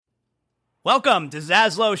Welcome to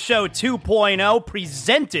Zaslow Show 2.0,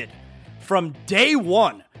 presented from day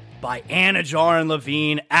one by Anajar and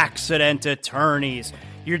Levine Accident Attorneys.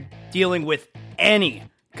 You're dealing with any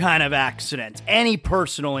kind of accident, any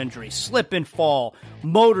personal injury, slip and fall,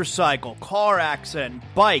 motorcycle, car accident,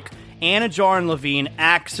 bike. Anajar and Levine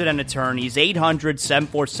Accident Attorneys,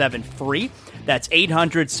 800-747-FREE. That's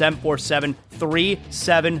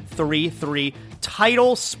 800-747-3733.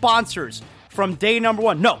 Title sponsors from day number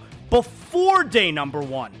one. No, before day number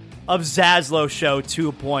one of Zaslow Show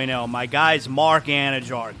 2.0. My guys Mark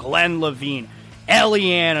Anajar, Glenn Levine, Ellie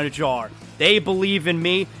Anajar. They believe in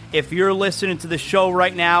me. If you're listening to the show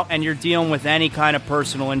right now and you're dealing with any kind of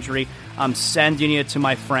personal injury, I'm sending you to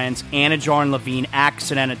my friends, Anajar and Levine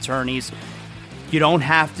Accident Attorneys. You don't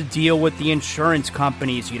have to deal with the insurance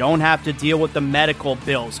companies. You don't have to deal with the medical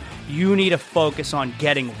bills. You need to focus on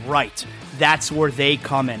getting right. That's where they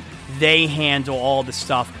come in. They handle all the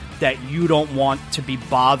stuff that you don't want to be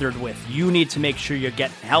bothered with. You need to make sure you're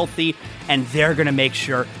getting healthy, and they're going to make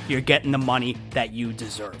sure you're getting the money that you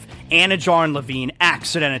deserve. Anajar and Levine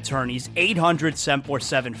Accident Attorneys,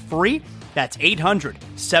 800-747-FREE. That's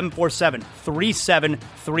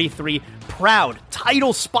 800-747-3733. Proud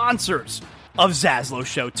title sponsors of Zaslow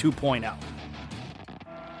Show 2.0.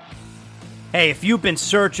 Hey, if you've been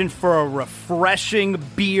searching for a refreshing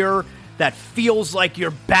beer that feels like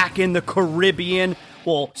you're back in the Caribbean,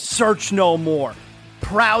 well, search no more.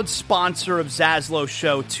 Proud sponsor of Zaslow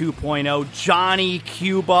Show 2.0, Johnny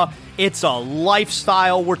Cuba. It's a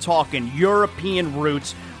lifestyle. We're talking European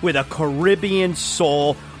roots with a Caribbean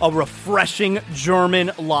soul, a refreshing German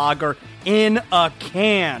lager in a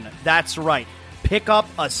can. That's right. Pick up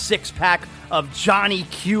a six-pack of Johnny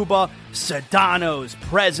Cuba, Sedanos,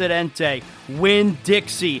 Presidente,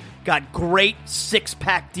 Winn-Dixie. Got great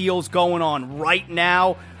six-pack deals going on right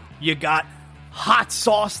now. You got hot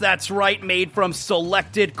sauce, that's right, made from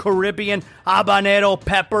selected Caribbean habanero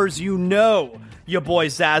peppers. You know your boy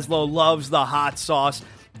Zaslow loves the hot sauce.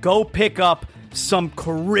 Go pick up some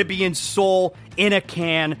Caribbean soul in a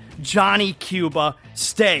can. Johnny Cuba,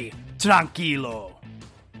 stay tranquilo.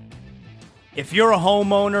 If you're a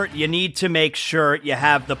homeowner, you need to make sure you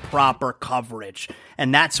have the proper coverage.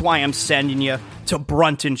 And that's why I'm sending you to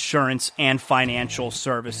Brunt Insurance and Financial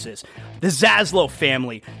Services. The Zaslow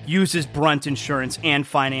family uses Brunt Insurance and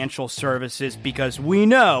Financial Services because we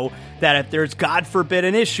know that if there's, God forbid,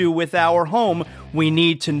 an issue with our home, we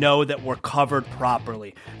need to know that we're covered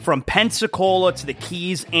properly. From Pensacola to the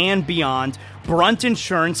Keys and beyond, Brunt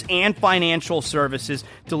Insurance and Financial Services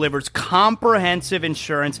delivers comprehensive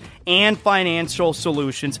insurance and financial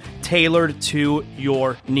solutions tailored to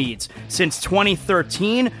your needs. Since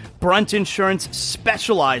 2013, Brunt Insurance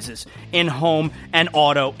specializes in home and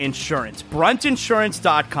auto insurance.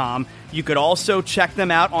 BruntInsurance.com. You could also check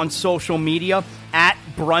them out on social media at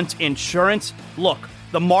Brunt Insurance. Look,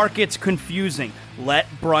 the market's confusing. Let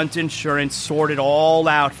Brunt Insurance sort it all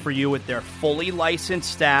out for you with their fully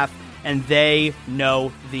licensed staff, and they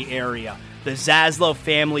know the area. The Zaslow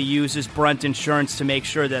family uses Brunt Insurance to make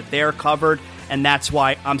sure that they're covered, and that's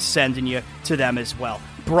why I'm sending you to them as well.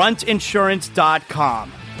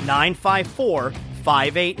 BruntInsurance.com,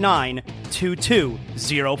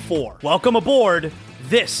 954-589-2204. Welcome aboard.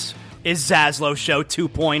 This is Zaslow Show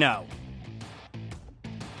 2.0.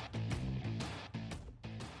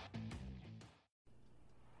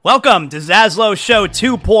 Welcome to Zaslow Show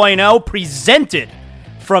 2.0, presented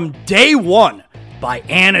from day one by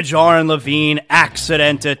Anajar and Levine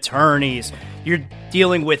Accident Attorneys. You're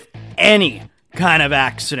dealing with any kind of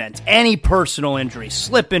accident, any personal injury,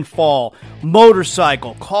 slip and fall,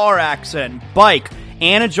 motorcycle, car accident, bike.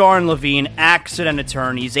 Anajar and Levine Accident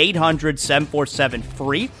Attorneys,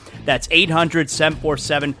 800-747-FREE. That's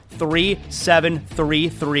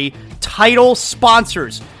 800-747-3733. Title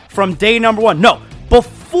sponsors from day number one. No,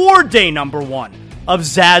 before day number one of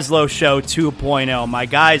Zaslow Show 2.0. My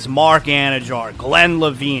guys Mark Anajar, Glenn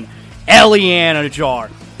Levine, Ellie Anajar.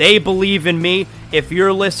 They believe in me. If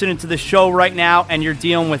you're listening to the show right now and you're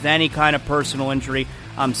dealing with any kind of personal injury,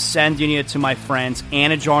 I'm sending you to my friends,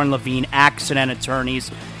 Anajar and Levine Accident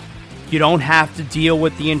Attorneys. You don't have to deal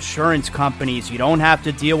with the insurance companies. You don't have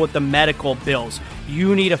to deal with the medical bills.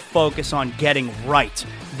 You need to focus on getting right.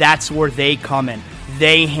 That's where they come in.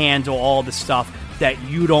 They handle all the stuff that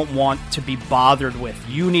you don't want to be bothered with.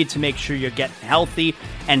 You need to make sure you're getting healthy,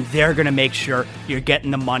 and they're going to make sure you're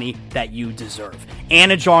getting the money that you deserve.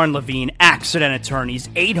 Anajar and Levine Accident Attorneys,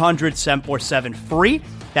 800-747-FREE.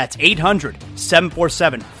 That's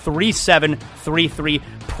 800-747-3733.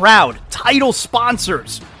 Proud title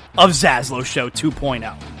sponsors of Zaslow Show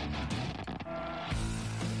 2.0.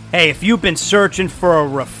 Hey, if you've been searching for a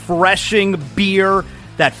refreshing beer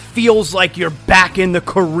that feels like you're back in the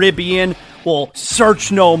Caribbean, well,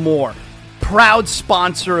 search no more. Proud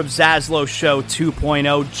sponsor of Zaslow Show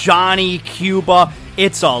 2.0, Johnny Cuba.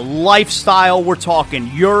 It's a lifestyle. We're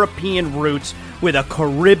talking European roots with a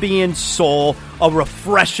Caribbean soul, a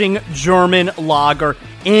refreshing German lager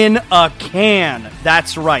in a can.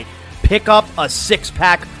 That's right. Pick up a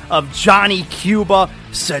six-pack of Johnny Cuba,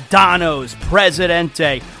 Sedanos,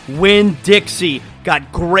 Presidente, Winn-Dixie.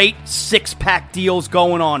 Got great six-pack deals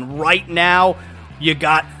going on right now. You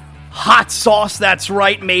got hot sauce, that's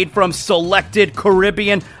right, made from selected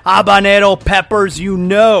Caribbean habanero peppers. You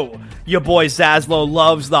know your boy Zaslow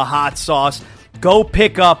loves the hot sauce. Go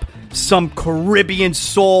pick up some Caribbean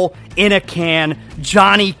soul in a can.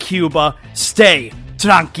 Johnny Cuba, stay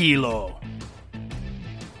tranquilo.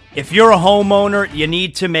 If you're a homeowner, you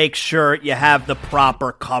need to make sure you have the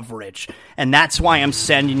proper coverage. And that's why I'm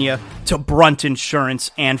sending you to Brunt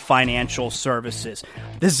Insurance and Financial Services.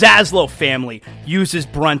 The Zaslow family uses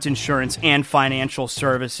Brunt Insurance and Financial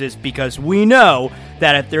Services because we know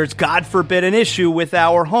that if there's, God forbid, an issue with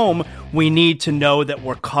our home, we need to know that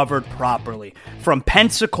we're covered properly. From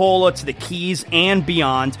Pensacola to the Keys and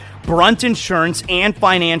beyond, Brunt Insurance and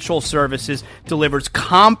Financial Services delivers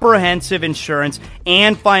comprehensive insurance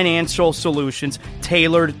and financial solutions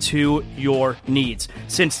tailored to your needs.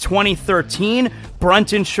 Since 2013,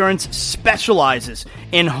 Brunt Insurance specializes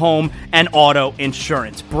in home and auto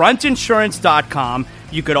insurance. BruntInsurance.com.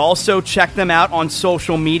 You could also check them out on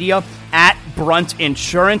social media at Brunt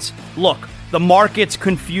Insurance. Look, the market's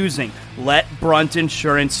confusing. Let Brunt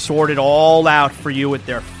Insurance sort it all out for you with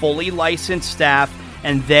their fully licensed staff,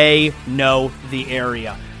 and they know the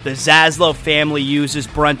area. The Zaslow family uses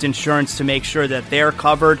Brunt Insurance to make sure that they're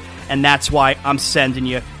covered, and that's why I'm sending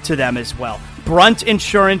you to them as well.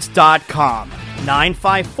 BruntInsurance.com,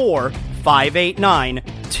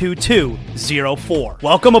 954-589-2204.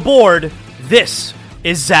 Welcome aboard. This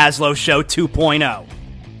is Zaslow Show 2.0.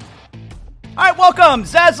 All right, welcome.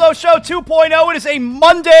 Zaslow Show 2.0. It is a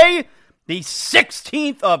Monday, the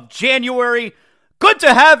 16th of January. Good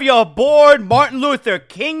to have you aboard. Martin Luther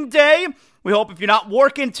King Day. We hope if you're not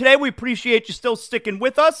working today, we appreciate you still sticking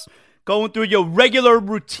with us, going through your regular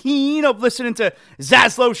routine of listening to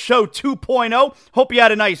Zaslow Show 2.0. Hope you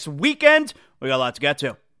had a nice weekend. We got a lot to get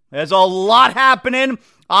to. There's a lot happening.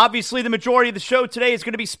 Obviously, the majority of the show today is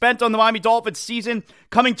going to be spent on the Miami Dolphins season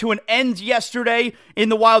coming to an end yesterday in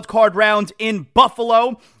the wild card round in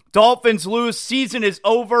Buffalo. Dolphins lose, season is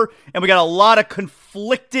over, and we got a lot of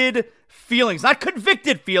conflicted feelings. Not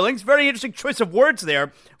convicted feelings. Very interesting choice of words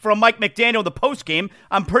there from Mike McDaniel in the postgame.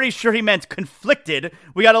 I'm pretty sure he meant conflicted.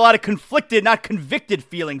 We got a lot of conflicted, not convicted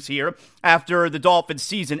feelings here after the Dolphins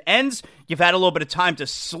season ends. You've had a little bit of time to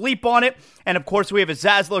sleep on it. And of course, we have a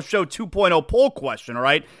Zaslow Show 2.0 poll question, all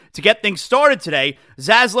right? To get things started today,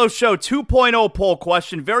 Zaslow Show 2.0 poll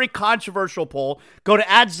question, very controversial poll. Go to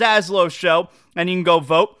 @Zaslow Show and you can go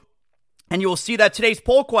vote. And you will see that today's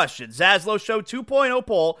poll question, Zaslow Show 2.0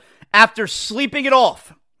 poll, after sleeping it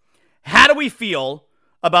off, how do we feel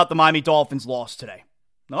about the Miami Dolphins loss today?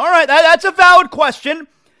 All right, that's a valid question.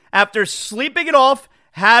 After sleeping it off,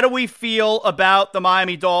 how do we feel about the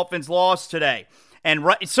Miami Dolphins loss today? And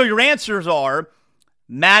so your answers are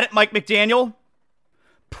mad at Mike McDaniel,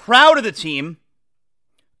 proud of the team,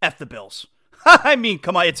 F the Bills. I mean,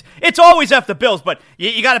 come on, it's always F the Bills, but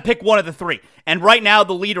you got to pick one of the three. And right now,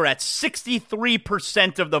 the leader at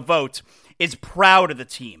 63% of the vote is proud of the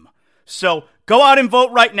team. So go out and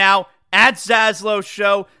vote right now at Zaslow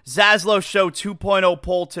Show. Zaslow Show 2.0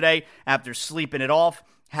 poll today after sleeping it off.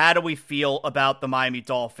 How do we feel about the Miami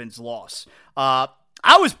Dolphins loss? I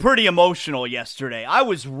was pretty emotional yesterday. I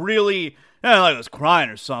was really, like I was crying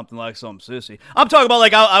or something, like some sissy. I'm talking about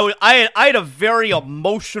like I had a very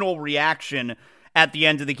emotional reaction at the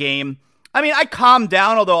end of the game. I mean, I calmed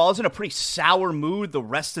down, although I was in a pretty sour mood the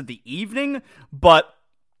rest of the evening, but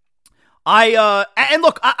and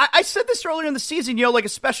look, I said this earlier in the season, like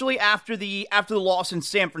especially after the loss in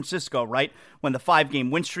San Francisco, right? When the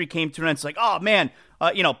 5-game win streak came to an end, it's like, oh man,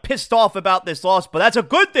 pissed off about this loss, but that's a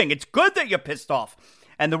good thing. It's good that you're pissed off.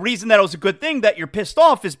 And the reason that it was a good thing that you're pissed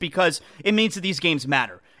off is because it means that these games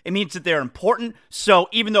matter. It means that they're important. So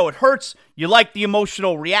even though it hurts, you like the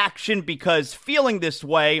emotional reaction because feeling this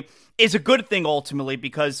way is a good thing ultimately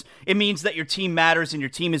because it means that your team matters and your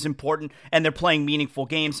team is important and they're playing meaningful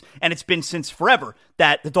games. And it's been since forever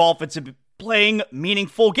that the Dolphins have been playing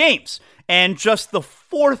meaningful games. And just the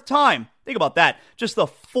fourth time, think about that, just the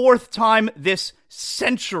fourth time this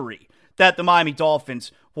century that the Miami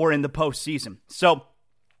Dolphins were in the postseason. So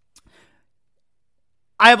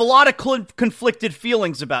I have a lot of conflicted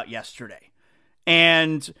feelings about yesterday.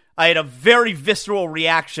 And I had a very visceral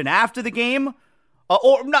reaction after the game.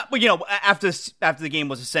 Or not, after the game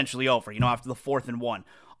was essentially over, after the 4th and 1.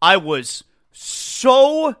 I was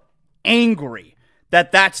so angry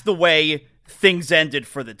that that's the way things ended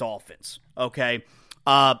for the Dolphins, okay?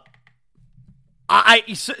 So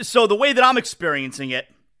the way that I'm experiencing it,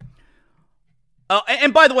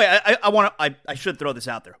 and by the way, I should throw this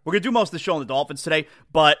out there. We're going to do most of the show on the Dolphins today,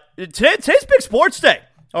 but today's Big Sports Day.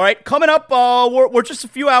 All right, coming up, we're just a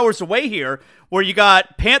few hours away here, where you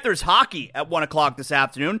got Panthers hockey at 1 o'clock this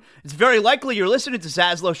afternoon. It's very likely you're listening to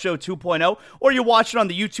Zaslow Show 2.0, or you're watching on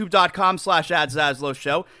the youtube.com/@Zaslow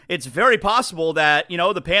Show. It's very possible that,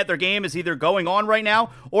 the Panther game is either going on right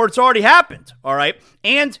now, or it's already happened, all right?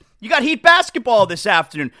 And you got Heat basketball this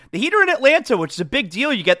afternoon. The Heat are in Atlanta, which is a big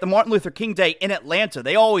deal. You get the Martin Luther King Day in Atlanta.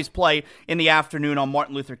 They always play in the afternoon on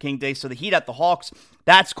Martin Luther King Day, so the Heat at the Hawks,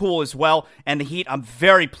 that's cool as well. And the Heat, I'm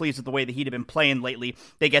very pleased with the way the Heat have been playing lately.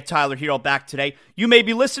 They get Tyler Hero back today. You may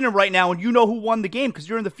be listening right now and you know who won the game because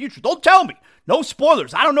you're in the future. Don't tell me. No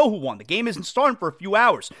spoilers. I don't know who won. The game isn't starting for a few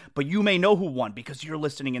hours, but you may know who won because you're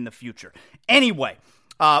listening in the future. Anyway,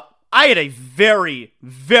 I had a very,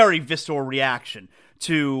 very visceral reaction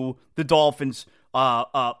to the Dolphins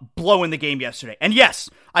blowing the game yesterday. And yes,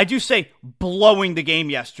 I do say blowing the game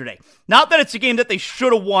yesterday. Not that it's a game that they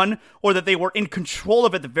should have won or that they were in control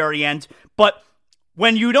of at the very end, but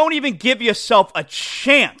when you don't even give yourself a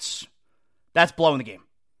chance, that's blowing the game.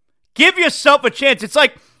 Give yourself a chance. It's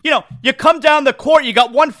like, you come down the court, you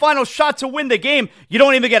got one final shot to win the game, you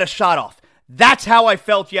don't even get a shot off. That's how I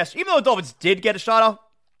felt yesterday. Even though the Dolphins did get a shot off,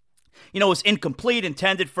 it was incomplete,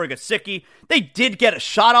 intended for Gesicki. They did get a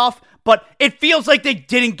shot off, but it feels like they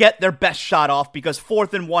didn't get their best shot off because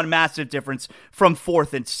 4th and 1, massive difference from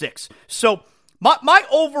 4th and 6. So my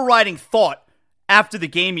overriding thought after the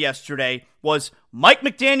game yesterday was Mike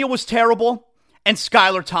McDaniel was terrible and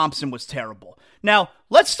Skylar Thompson was terrible. Now,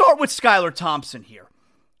 let's start with Skylar Thompson here.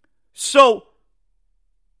 So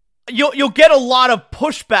You'll get a lot of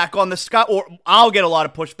pushback on I'll get a lot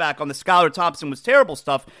of pushback on the Skylar Thompson was terrible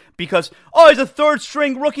stuff because, he's a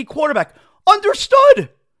third-string rookie quarterback.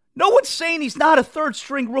 Understood. No one's saying he's not a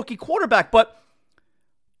third-string rookie quarterback, but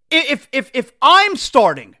if I'm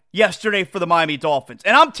starting yesterday for the Miami Dolphins,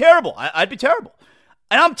 and I'm terrible, I'd be terrible,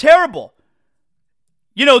 and I'm terrible,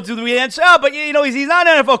 do we then say, but he's not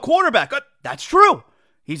an NFL quarterback? That's true.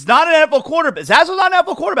 He's not an NFL quarterback. Zazzle's not an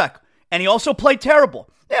NFL quarterback, and he also played terrible.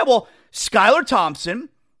 Yeah, well, Skylar Thompson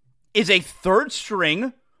is a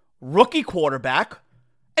third-string rookie quarterback,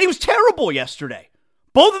 and he was terrible yesterday.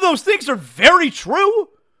 Both of those things are very true.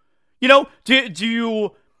 Do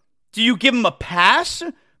you give him a pass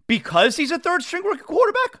because he's a third-string rookie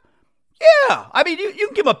quarterback? Yeah, I mean, you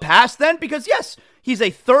can give him a pass then because, yes, he's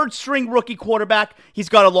a third-string rookie quarterback. He's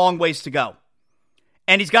got a long ways to go.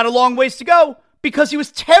 And he's got a long ways to go because he was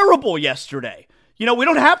terrible yesterday. We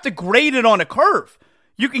don't have to grade it on a curve.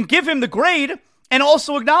 You can give him the grade and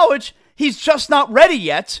also acknowledge he's just not ready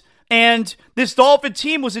yet. And this Dolphin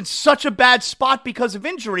team was in such a bad spot because of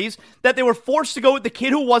injuries that they were forced to go with the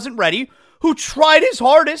kid who wasn't ready, who tried his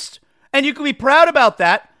hardest, and you can be proud about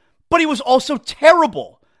that, but he was also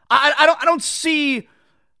terrible. I don't see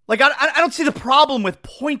the problem with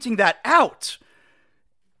pointing that out.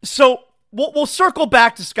 So we'll circle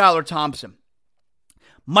back to Skylar Thompson.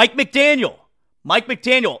 Mike McDaniel,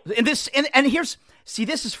 and here's... See,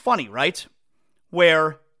 this is funny, right?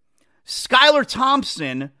 Where Skylar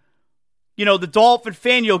Thompson, the Dolphin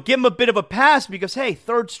fan, you'll give him a bit of a pass because, hey,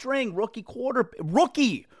 third string, rookie quarterback,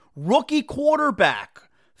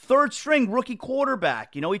 third string, rookie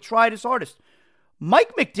quarterback. He tried his hardest.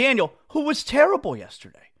 Mike McDaniel, who was terrible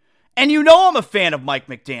yesterday. And I'm a fan of Mike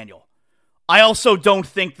McDaniel. I also don't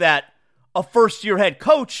think that a first-year head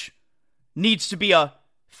coach needs to be a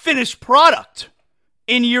finished product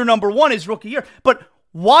in year number 1, his rookie year. But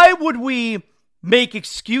why would we make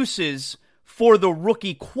excuses for the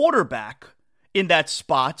rookie quarterback in that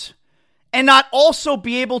spot and not also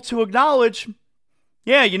be able to acknowledge,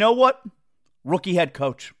 yeah, you know what? Rookie head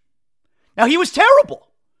coach. Now, he was terrible.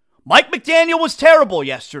 Mike McDaniel was terrible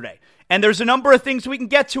yesterday. And there's a number of things we can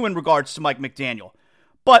get to in regards to Mike McDaniel.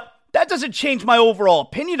 But that doesn't change my overall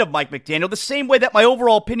opinion of Mike McDaniel the same way that my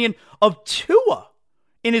overall opinion of Tua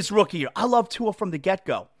in his rookie year. I love Tua from the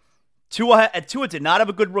get-go. Tua did not have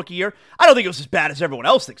a good rookie year. I don't think it was as bad as everyone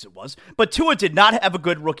else thinks it was, but Tua did not have a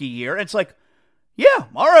good rookie year. And it's like, yeah,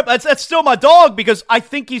 all right, that's still my dog because I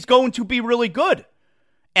think he's going to be really good.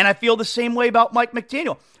 And I feel the same way about Mike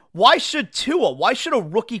McDaniel. Why should a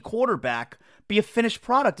rookie quarterback be a finished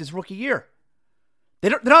product his rookie year?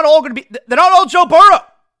 They're not all Joe Burrow.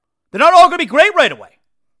 They're not all going to be great right away.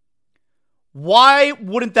 Why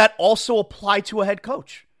wouldn't that also apply to a head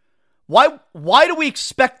coach? Why do we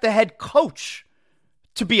expect the head coach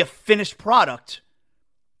to be a finished product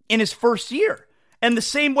in his first year? And the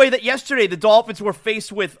same way that yesterday the Dolphins were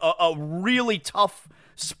faced with a really tough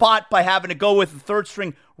spot by having to go with a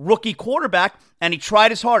third-string rookie quarterback, and he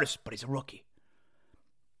tried his hardest, but he's a rookie.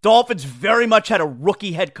 Dolphins very much had a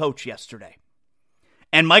rookie head coach yesterday.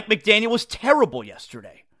 And Mike McDaniel was terrible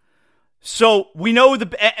yesterday. So we know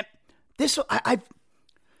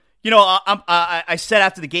I said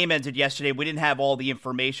after the game ended yesterday, we didn't have all the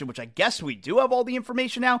information, which I guess we do have all the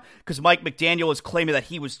information now, because Mike McDaniel is claiming that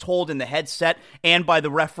he was told in the headset and by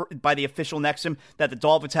the official next to him that the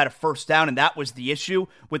Dolphins had a first down, and that was the issue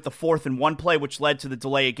with the 4th and 1 play, which led to the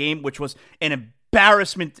delay of game, which was an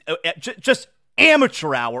embarrassment, just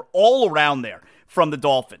amateur hour all around there from the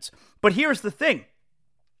Dolphins. But here's the thing.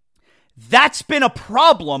 That's been a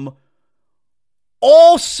problem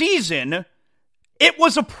all season. It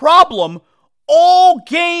was a problem all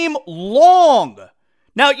game long.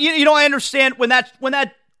 Now, I understand when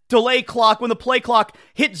that delay clock, when the play clock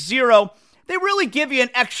hits 0, they really give you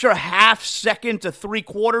an extra half second to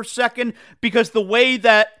 3/4 second, because the way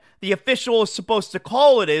that the official is supposed to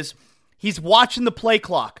call it is he's watching the play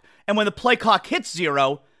clock. And when the play clock hits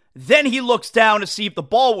 0, then he looks down to see if the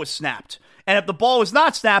ball was snapped. And if the ball was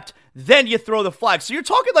not snapped, then you throw the flag. So you're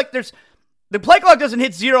talking like the play clock doesn't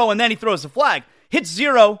hit 0 and then he throws the flag. Hit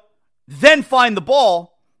 0, then find the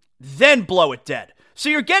ball, then blow it dead. So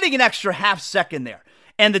you're getting an extra half second there.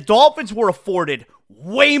 And the Dolphins were afforded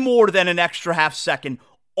way more than an extra half second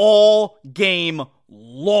all game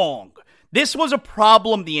long. This was a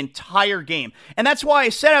problem the entire game. And that's why I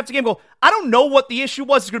said after the game, I don't know what the issue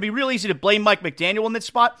was. It's going to be real easy to blame Mike McDaniel in this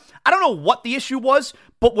spot. I don't know what the issue was,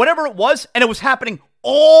 but whatever it was, and it was happening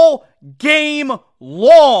all game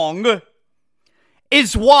long,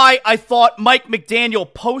 is why I thought Mike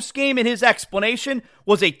McDaniel post-game in his explanation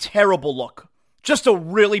was a terrible look. Just a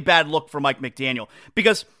really bad look for Mike McDaniel.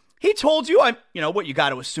 Because he told you, what you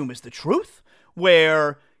got to assume is the truth,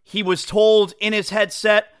 where he was told in his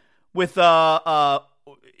headset with, a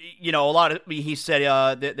lot of, he said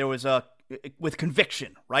that there was with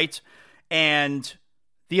conviction, right? And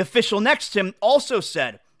the official next to him also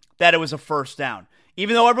said that it was a first down.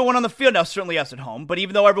 Even though everyone on the field, now certainly us at home, but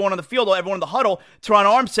even though everyone on the field, everyone in the huddle, Teron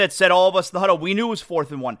Armstead said all of us in the huddle, we knew it was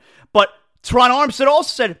 4th and 1. But Teron Armstead also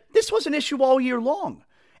said this was an issue all year long.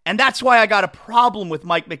 And that's why I got a problem with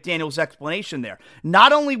Mike McDaniel's explanation there.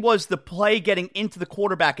 Not only was the play getting into the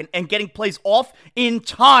quarterback and getting plays off in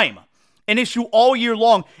time an issue all year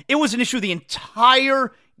long, it was an issue the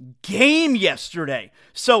entire game yesterday.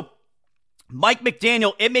 So Mike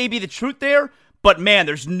McDaniel, it may be the truth there, but man,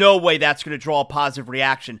 there's no way that's going to draw a positive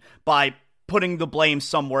reaction by putting the blame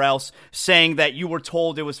somewhere else, saying that you were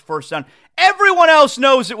told it was first down. Everyone else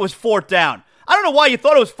knows it was 4th down. I don't know why you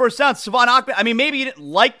thought it was first down. Salvon Ahmed, maybe he didn't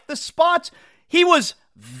like the spot. He was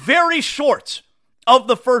very short of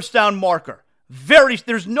the first down marker.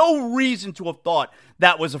 There's no reason to have thought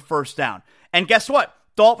that was a first down. And guess what?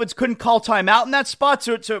 Dolphins couldn't call timeout in that spot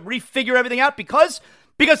to refigure everything out because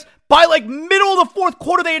by middle of the 4th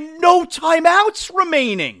quarter, they had no timeouts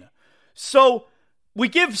remaining. So we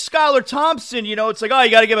give Skylar Thompson, it's like,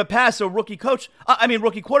 you got to give a pass to a rookie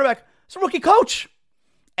quarterback. It's a rookie coach.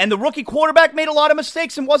 And the rookie quarterback made a lot of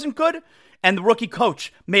mistakes and wasn't good. And the rookie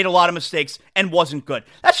coach made a lot of mistakes and wasn't good.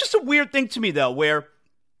 That's just a weird thing to me, though, where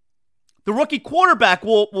the rookie quarterback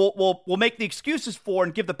will make the excuses for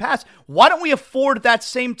and give the pass. Why don't we afford that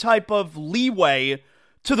same type of leeway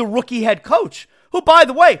to the rookie head coach? Who, by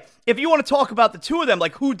the way, if you want to talk about the two of them,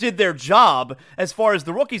 like who did their job as far as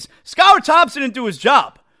the rookies, Skylar Thompson didn't do his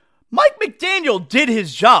job. Mike McDaniel did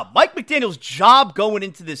his job. Mike McDaniel's job going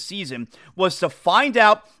into this season was to find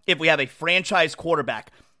out if we have a franchise quarterback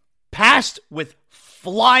passed with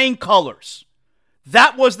flying colors.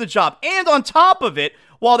 That was the job. And on top of it,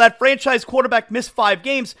 while that franchise quarterback missed 5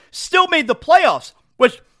 games, still made the playoffs,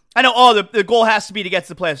 which I know, the goal has to be to get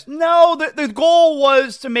to the playoffs. No, the goal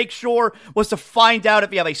was to find out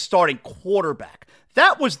if you have a starting quarterback.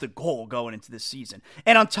 That was the goal going into this season.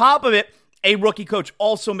 And on top of it, a rookie coach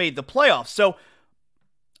also made the playoffs. So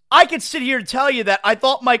I could sit here and tell you that I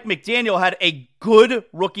thought Mike McDaniel had a good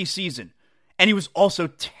rookie season. And he was also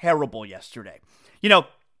terrible yesterday.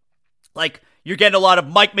 You're getting a lot of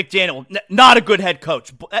Mike McDaniel, not a good head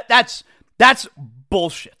coach. That's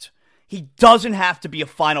bullshit. He doesn't have to be a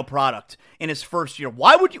final product in his first year.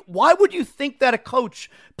 Why would you think that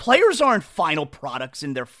players aren't final products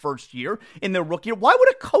in their first year, in their rookie year? Why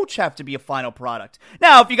would a coach have to be a final product?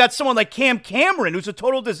 Now, if you got someone like Cam Cameron, who's a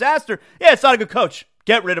total disaster, yeah, it's not a good coach.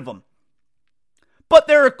 get rid of him. But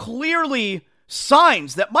there are clearly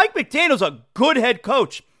signs that Mike McDaniel's a good head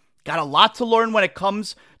coach. Got a lot to learn when it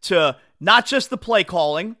comes to not just the play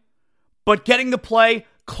calling, but getting the play,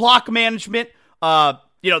 clock management,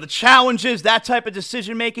 the challenges, that type of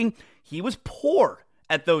decision making. He was poor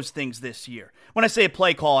at those things this year. When I say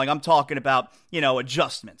play calling, I'm talking about,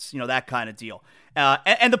 adjustments, that kind of deal.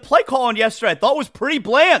 And the play calling yesterday I thought was pretty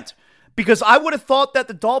bland, because I would have thought that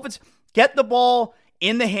the Dolphins get the ball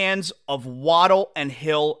in the hands of Waddle and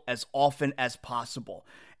Hill as often as possible.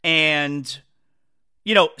 And,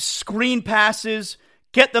 screen passes,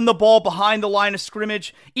 get them the ball behind the line of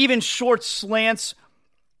scrimmage, even short slants.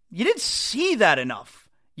 You didn't see that enough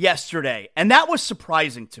yesterday, and that was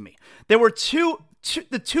surprising to me. There were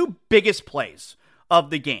the two biggest plays of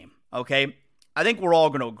the game, okay? I think we're all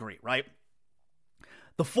going to agree, right?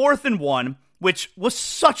 The 4th and 1, which was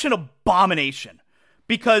such an abomination,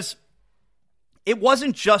 because it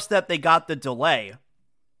wasn't just that they got the delay.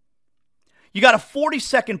 You got a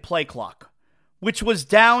 40-second play clock, which was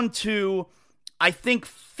down to, I think,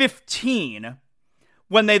 15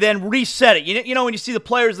 when they then reset it. When you see the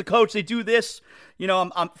players, the coach, they do this.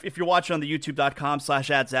 If you're watching on the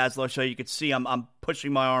youtube.com/@Zaslow show, you can see I'm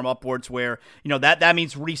pushing my arm upwards where, that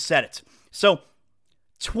means reset it. So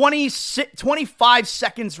 25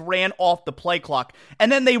 seconds ran off the play clock,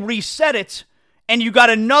 and then they reset it, and you got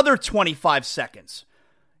another 25 seconds.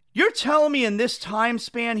 You're telling me in this time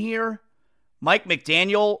span here, Mike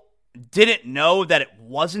McDaniel didn't know that it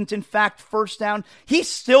wasn't, in fact, first down? He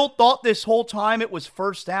still thought this whole time it was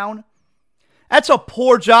first down? That's a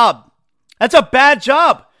poor job. That's a bad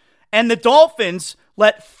job. And the Dolphins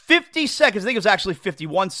let 50 seconds, I think it was actually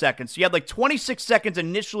 51 seconds. So you had like 26 seconds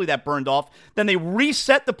initially that burned off. Then they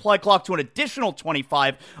reset the play clock to an additional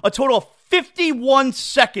 25. A total of 51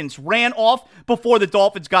 seconds ran off before the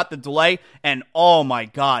Dolphins got the delay. And oh my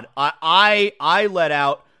God, I let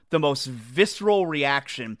out the most visceral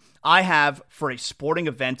reaction I have for a sporting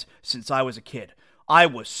event since I was a kid. I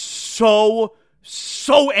was so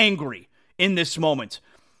angry in this moment.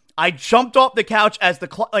 I jumped off the couch as the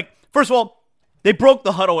clock, first of all, they broke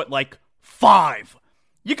the huddle at 5.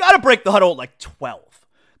 You got to break the huddle at 12.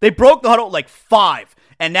 They broke the huddle at 5.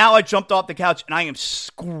 And now I jumped off the couch and I am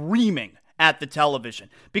screaming at the television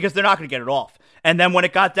because they're not going to get it off. And then when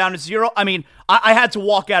it got down to 0, I had to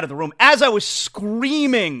walk out of the room. As I was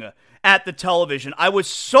screaming at the television, I was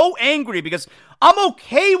so angry because I'm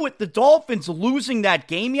okay with the Dolphins losing that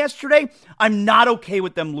game yesterday. I'm not okay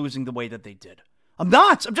with them losing the way that they did. I'm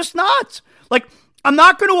not. I'm just not. I'm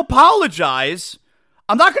not going to apologize.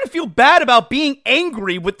 I'm not going to feel bad about being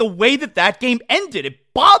angry with the way that game ended.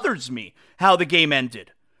 It bothers me how the game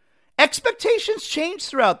ended. Expectations changed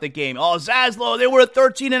throughout the game. Oh, Zaslow, they were a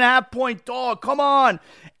 13.5-point dog. Come on.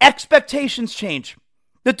 Expectations change.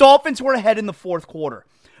 The Dolphins were ahead in the fourth quarter.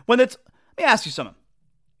 Let me ask you something.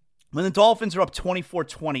 When the Dolphins are up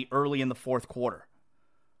 24-20 early in the fourth quarter,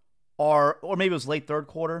 or maybe it was late third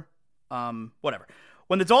quarter, whatever.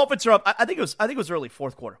 When the Dolphins are up, I think it was early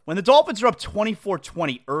fourth quarter. When the Dolphins are up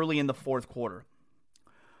 24-20 early in the fourth quarter,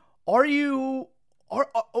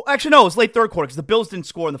 actually, no, it was late third quarter because the Bills didn't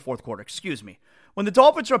score in the fourth quarter. Excuse me. When the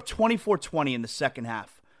Dolphins are up 24-20 in the second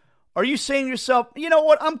half, are you saying to yourself, you know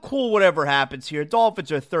what, I'm cool whatever happens here.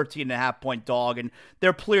 Dolphins are a 13.5-point dog, and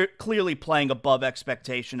they're clearly playing above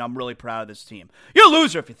expectation. I'm really proud of this team. You're a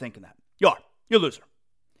loser if you're thinking that. You are. You're a loser.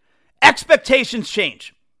 Expectations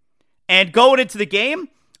change. And going into the game,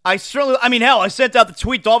 I sent out the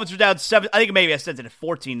tweet. Dolphins were down 7. I think maybe I sent it at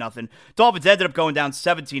 14-0. Dolphins ended up going down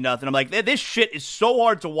 17-0. I'm like, this shit is so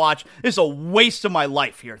hard to watch. This is a waste of my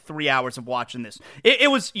life here. 3 hours of watching this.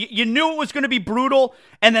 It was, you knew it was going to be brutal,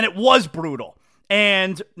 and then it was brutal.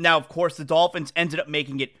 And now, of course, the Dolphins ended up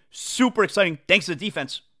making it super exciting thanks to the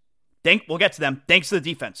defense. We'll get to them. Thanks to the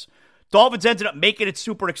defense. Dolphins ended up making it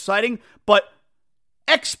super exciting, but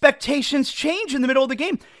expectations change in the middle of the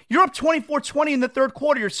game. You're up 24-20 in the third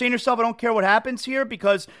quarter. You're saying to yourself, I don't care what happens here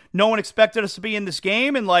because no one expected us to be in this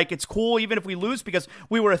game, and it's cool even if we lose because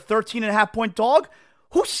we were a 13.5-point dog.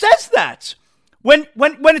 Who says that? When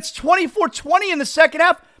it's 24-20 in the second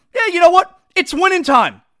half, yeah, you know what? It's winning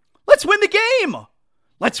time. Let's win the game.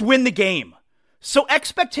 Let's win the game. So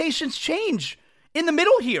expectations change in the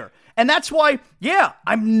middle here. And that's why, yeah,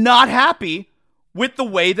 I'm not happy with the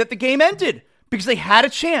way that the game ended. Because they had a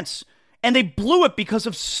chance, and they blew it because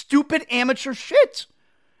of stupid amateur shit.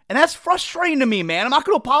 And that's frustrating to me, man. I'm not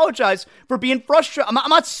going to apologize for being frustrated. I'm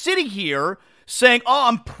not sitting here saying, oh,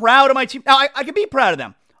 I'm proud of my team. Now, I can be proud of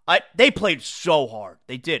them. They played so hard.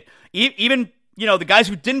 They did. Even, the guys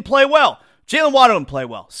who didn't play well, Jalen Waddle didn't play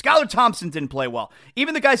well. Skylar Thompson didn't play well.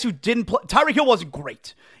 Even the guys who didn't play, Tyreek Hill wasn't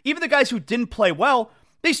great. Even the guys who didn't play well,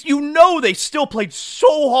 they still played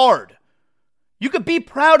so hard. You could be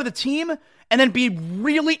proud of the team and then be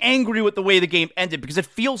really angry with the way the game ended because it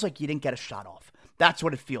feels like you didn't get a shot off. That's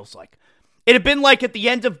what it feels like. It had been like at the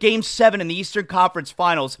end of Game 7 in the Eastern Conference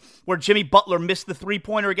Finals where Jimmy Butler missed the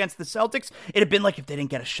three-pointer against the Celtics. It had been like if they didn't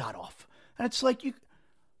get a shot off. And it's like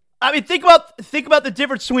think about the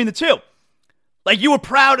difference between the two. Like, you were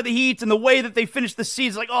proud of the Heat and the way that they finished the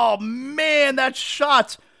season. Like, oh, man, that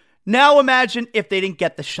shot. Now imagine if they didn't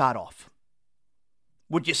get the shot off.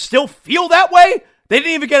 Would you still feel that way? They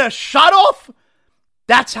didn't even get a shot off?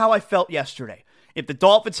 That's how I felt yesterday. If the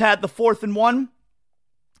Dolphins had the 4th and 1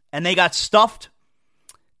 and they got stuffed,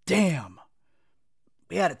 damn,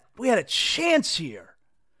 we had a chance here.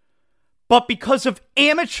 But because of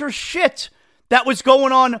amateur shit that was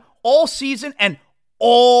going on all season and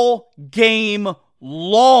all game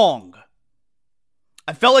long,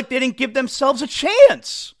 I felt like they didn't give themselves a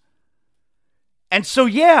chance. And so,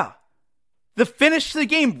 yeah, the finish to the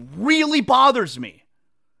game really bothers me.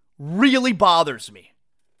 Really bothers me.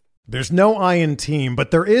 There's no I in team,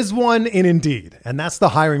 but there is one in Indeed, and that's the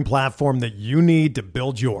hiring platform that you need to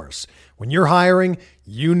build yours. When you're hiring,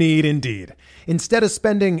 you need Indeed. Instead of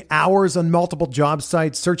spending hours on multiple job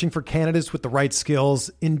sites searching for candidates with the right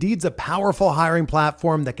skills, Indeed's a powerful hiring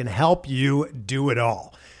platform that can help you do it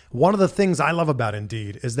all. One of the things I love about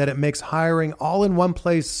Indeed is that it makes hiring all in one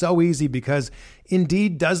place so easy because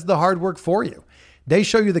Indeed does the hard work for you. They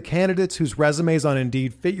show you the candidates whose resumes on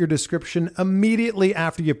Indeed fit your description immediately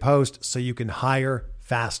after you post so you can hire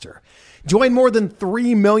faster. Join more than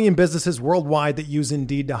 3 million businesses worldwide that use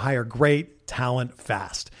Indeed to hire great talent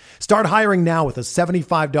fast. Start hiring now with a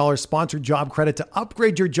 $75 sponsored job credit to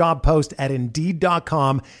upgrade your job post at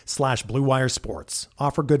Indeed.com/Blue Wire Sports.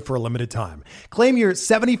 Offer good for a limited time. Claim your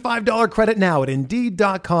 $75 credit now at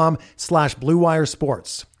Indeed.com/Blue Wire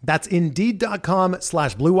Sports. That's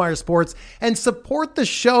Indeed.com/Blue Wire Sports, and support the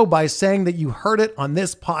show by saying that you heard it on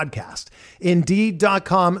this podcast.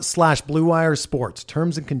 Indeed.com/Blue Wire Sports.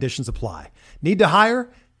 Terms and conditions apply. Need to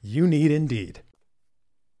hire? You need Indeed.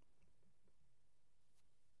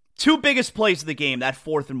 Two biggest plays of the game, that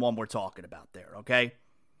 4th and 1 we're talking about there, okay?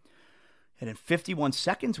 And in 51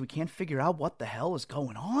 seconds, we can't figure out what the hell is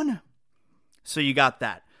going on. So you got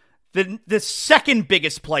that. The second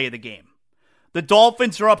biggest play of the game. The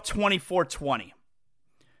Dolphins are up 24-20.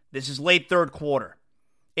 This is late third quarter.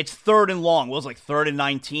 It's 3rd and long. Well, it was like 3rd and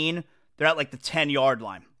 19. They're at like the 10-yard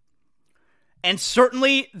line. And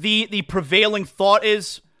certainly the prevailing thought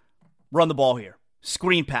is run the ball here.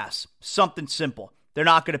 Screen pass. Something simple. They're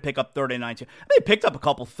not going to pick up 3rd and 19. They picked up a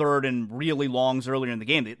couple 3rd and really longs earlier in the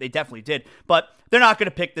game. They definitely did. But they're not going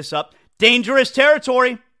to pick this up. Dangerous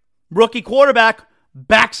territory. Rookie quarterback.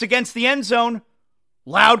 Backs against the end zone.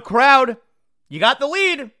 Loud crowd. You got the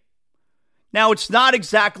lead. Now, it's not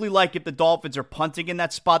exactly like if the Dolphins are punting in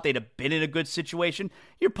that spot, they'd have been in a good situation.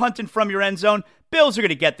 You're punting from your end zone. Bills are going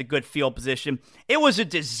to get the good field position. It was a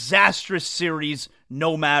disastrous series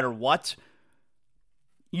no matter what.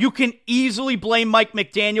 You can easily blame Mike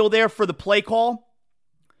McDaniel there for the play call,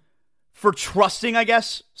 for trusting, I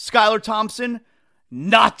guess, Skylar Thompson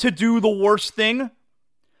not to do the worst thing.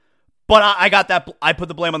 But I got that. I put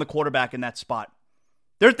the blame on the quarterback in that spot.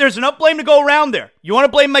 There's enough blame to go around there. You want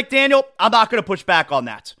to blame McDaniel? I'm not going to push back on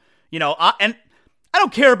that. And I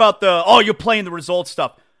don't care about you're playing the result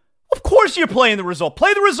stuff. Of course you're playing the result.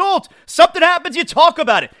 Play the result. Something happens, you talk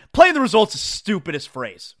about it. Playing the result's the stupidest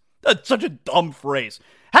phrase. That's such a dumb phrase.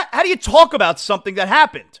 How do you talk about something that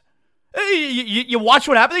happened? You watch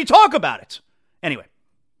what happened, you talk about it. Anyway,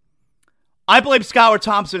 I blame Skylar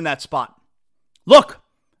Thompson in that spot. Look,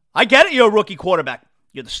 I get it, you're a rookie quarterback.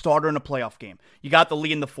 You're the starter in a playoff game. You got the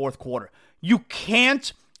lead in the 4th quarter. You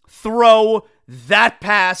can't throw that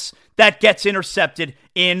pass that gets intercepted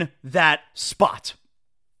in that spot.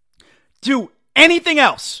 Do anything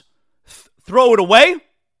else. Throw it away.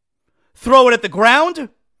 Throw it at the ground.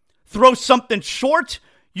 Throw something short.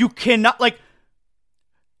 You cannot,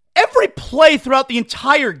 every play throughout the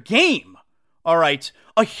entire game, all right,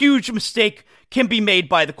 a huge mistake can be made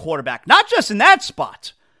by the quarterback. Not just in that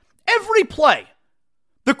spot. Every play,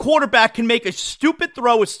 the quarterback can make a stupid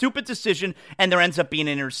throw, a stupid decision, and there ends up being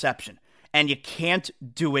an interception. And you can't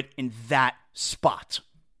do it in that spot.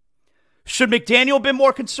 Should McDaniel have been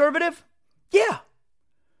more conservative? Yeah.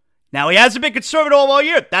 Now, he hasn't been conservative all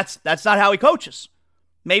year. That's not how he coaches.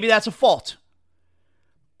 Maybe that's a fault.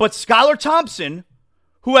 But Skylar Thompson,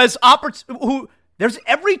 there's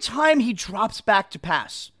every time he drops back to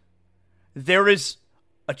pass, there is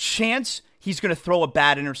a chance he's going to throw a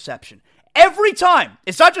bad interception. Every time.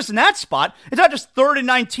 It's not just in that spot. It's not just 3rd and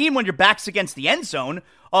 19 when your back's against the end zone.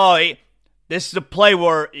 Oh, this is a play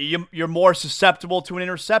where you're more susceptible to an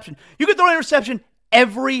interception. You can throw an interception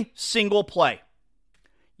every single play.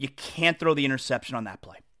 You can't throw the interception on that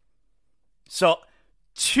play. So,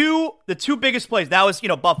 the two biggest plays. Now is,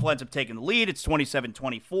 Buffalo ends up taking the lead. It's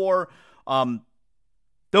 27-24.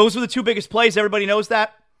 Those are the two biggest plays. Everybody knows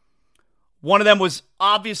that. One of them was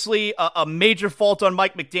obviously a major fault on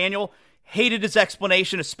Mike McDaniel. Hated his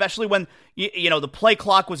explanation, especially when, the play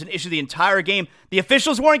clock was an issue the entire game. The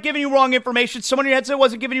officials weren't giving you wrong information. Someone in your headset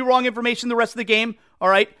wasn't giving you wrong information the rest of the game. All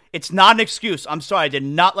right? It's not an excuse. I'm sorry. I did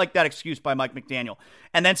not like that excuse by Mike McDaniel.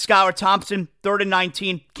 And then Skylar Thompson, 3rd and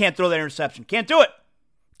 19, can't throw that interception. Can't do it.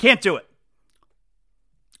 Can't do it.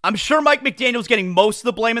 I'm sure Mike McDaniel's getting most of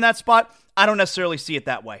the blame in that spot. I don't necessarily see it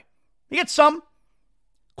that way. He gets some.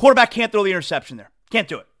 Quarterback can't throw the interception there. Can't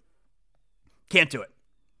do it. Can't do it.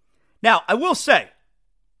 Now, I will say,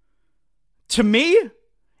 to me,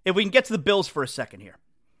 if we can get to the Bills for a second here,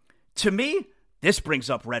 to me, this brings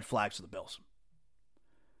up red flags for the Bills.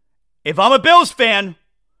 If I'm a Bills fan,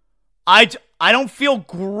 I don't feel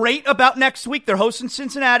great about next week. They're hosting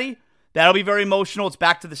Cincinnati. That'll be very emotional. It's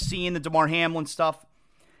back to the scene, the DeMar Hamlin stuff.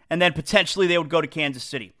 And then potentially they would go to Kansas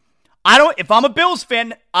City. If I'm a Bills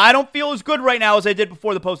fan, I don't feel as good right now as I did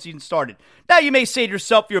before the postseason started. Now, you may say to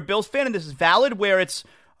yourself, you're a Bills fan, and this is valid, where it's,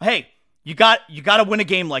 hey, you got to win a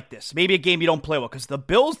game like this. Maybe a game you don't play well, because the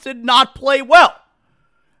Bills did not play well.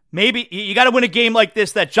 Maybe you got to win a game like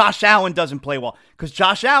this that Josh Allen doesn't play well, because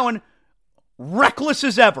Josh Allen, reckless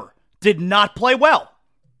as ever, did not play well.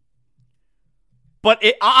 But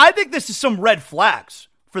I think this is some red flags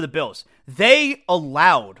for the Bills. They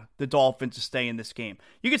allowed the Dolphins to stay in this game.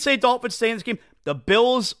 You could say Dolphins stay in this game. The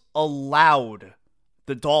Bills allowed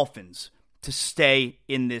the Dolphins to stay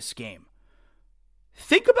in this game.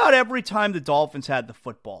 Think about every time the Dolphins had the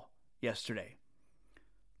football yesterday.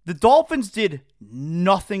 The Dolphins did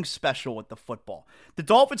nothing special with the football. The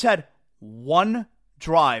Dolphins had one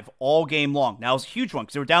drive all game long. Now, it was a huge one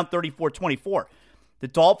because they were down 34-24. The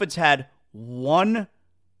Dolphins had one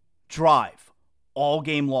drive all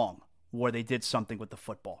game long where they did something with the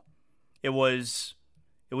football. It was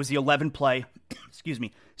the 11-play,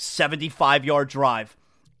 75-yard drive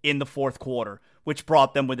in the fourth quarter, which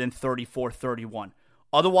brought them within 34-31.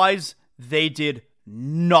 Otherwise, they did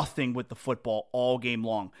nothing with the football all game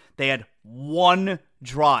long. They had one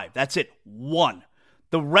drive. That's it. One.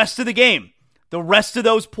 The rest of the game, the rest of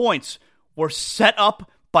those points were set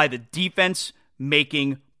up by the defense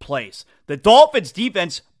making plays. The Dolphins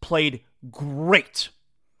defense played great.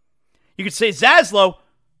 You could say, Zaslow,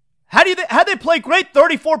 how they play great?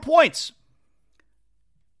 34 points.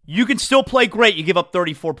 You can still play great. You give up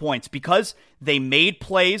 34 points because they made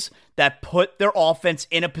plays that put their offense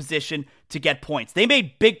in a position to get points. They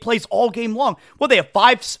made big plays all game long. Well, they have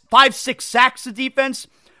five, 6 sacks to defense,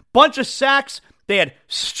 bunch of sacks. They had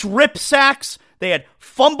strip sacks. They had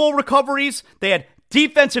fumble recoveries. They had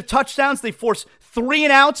defensive touchdowns. They forced 3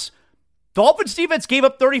 and outs. Dolphins defense gave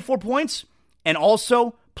up 34 points and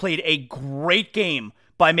also played a great game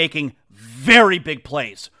by making very big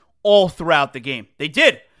plays all throughout the game. They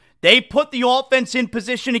did. They put the offense in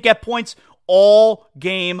position to get points all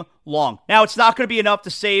game long. Now, it's not going to be enough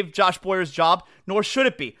to save Josh Boyer's job, nor should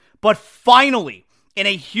it be. But finally, in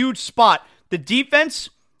a huge spot, the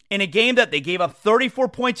defense, in a game that they gave up 34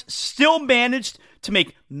 points, still managed to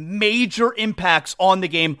make major impacts on the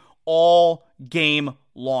game all game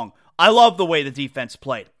long. I love the way the defense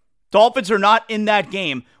played. Dolphins are not in that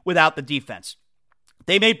game without the defense.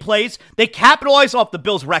 They made plays. They capitalized off the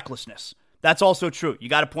Bills' recklessness. That's also true. You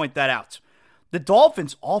got to point that out. The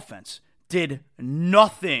Dolphins' offense did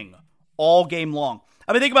nothing all game long.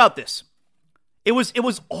 I mean, think about this. It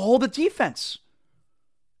was all the defense.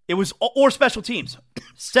 It was, or special teams,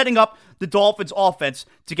 setting up the Dolphins' offense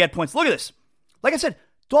to get points. Look at this. Like I said,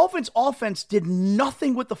 Dolphins' offense did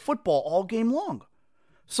nothing with the football all game long.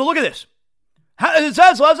 So look at this. How's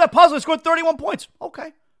that possible? They scored 31 points.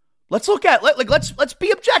 Okay. Let's look at it. Let's be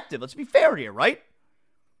objective. Let's be fair here, right?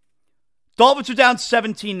 Dolphins are down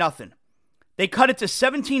 17-0. They cut it to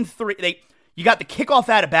 17-3. You got the kickoff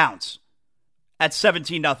out of bounds at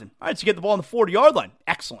 17-0. All right, so you get the ball on the 40-yard line.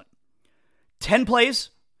 Excellent. 10 plays,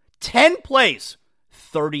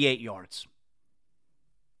 38 yards.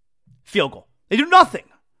 Field goal. They do nothing.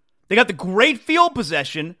 They got the great field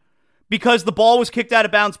possession because the ball was kicked out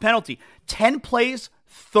of bounds penalty. 10 plays,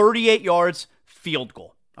 38 yards, field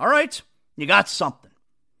goal. All right, you got something.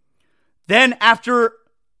 Then after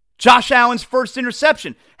Josh Allen's first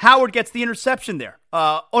interception, Howard gets the interception there.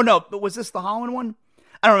 Was this the Holland one?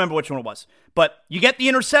 I don't remember which one it was. But you get the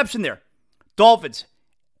interception there. Dolphins,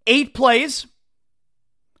 8 plays,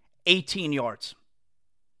 18 yards.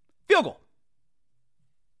 Field goal.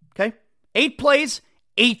 Okay? 8 plays,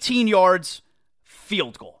 18 yards,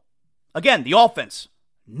 field goal. Again, the offense,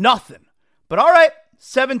 nothing. But all right,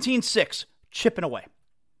 17-6, chipping away.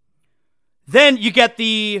 Then you get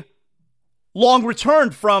the long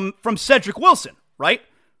return from Cedric Wilson, right?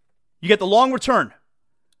 You get the long return.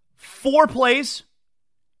 4 plays,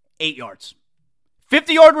 8 yards.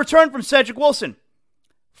 50-yard return from Cedric Wilson.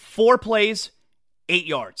 4 plays, 8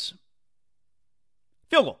 yards.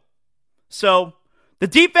 Field goal. So the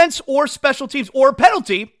defense or special teams or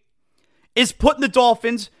penalty is putting the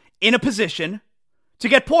Dolphins in a position to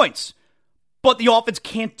get points. But the offense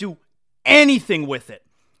can't do anything with it.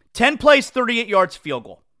 10 plays, 38 yards, field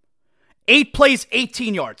goal. 8 plays,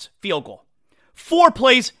 18 yards, field goal. 4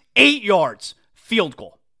 plays, 8 yards, field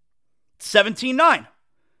goal. 17-9.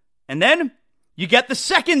 And then you get the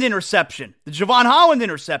second interception, the Javon Holland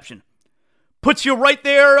interception. Puts you right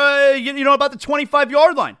there, about the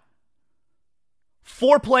 25-yard line.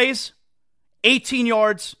 4 plays, 18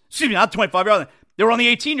 yards. Excuse me, not 25-yard line. They were on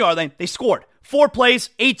the 18-yard line. They scored. 4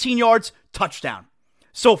 plays, 18 yards, touchdown.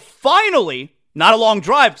 So finally, not a long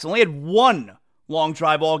drive, because they only had 1 long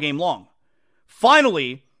drive all game long.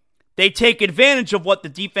 Finally, they take advantage of what the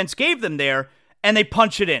defense gave them there, and they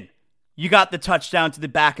punch it in. You got the touchdown to the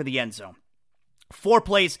back of the end zone. 4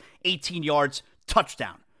 plays, 18 yards,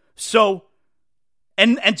 touchdown. So,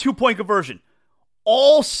 and 2-point conversion.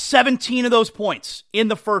 All 17 of those points in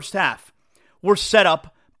the first half were set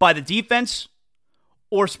up by the defense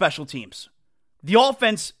or special teams. The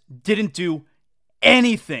offense didn't do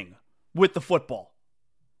anything with the football.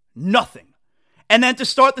 Nothing. And then to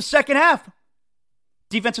start the second half,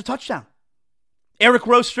 defensive touchdown. Eric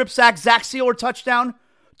Rowe strip sack, Zach Sealer touchdown,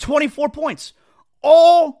 24 points.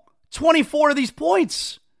 All 24 of these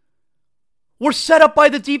points were set up by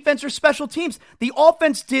the defense or special teams. The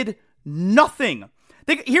offense did nothing.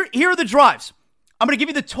 Here are the drives. I'm going to give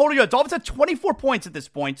you the total yards. Dolphins had 24 points at this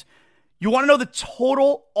point. You want to know the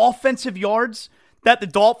total offensive yards that the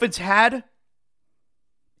Dolphins had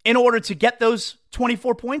in order to get those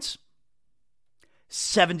 24 points?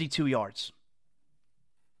 72 yards.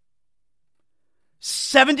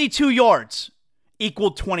 72 yards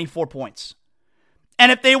equaled 24 points.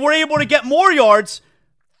 And if they were able to get more yards,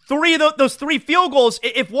 those 3 field goals,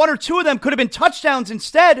 if 1 or 2 of them could have been touchdowns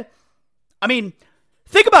instead, I mean,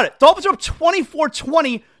 think about it. Dolphins are up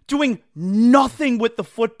 24-20, doing nothing with the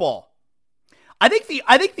football. I think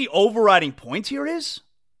the overriding point here is,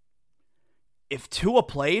 if Tua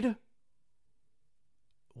played,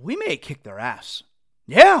 we may have kicked their ass.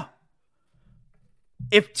 Yeah.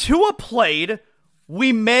 If Tua played,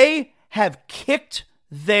 we may have kicked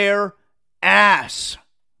their ass.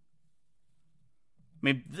 I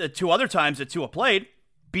mean, the 2 other times that Tua played,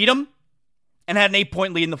 beat them and had an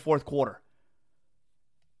 8-point lead in the fourth quarter.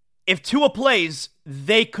 If Tua plays,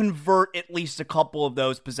 they convert at least a couple of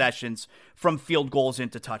those possessions from field goals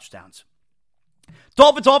into touchdowns.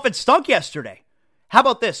 Dolphins offense stunk yesterday. How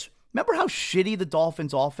about this? Remember how shitty the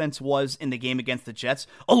Dolphins offense was in the game against the Jets?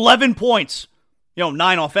 11 points.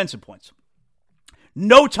 9 offensive points.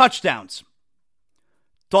 No touchdowns.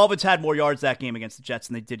 Dolphins had more yards that game against the Jets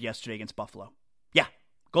than they did yesterday against Buffalo. Yeah,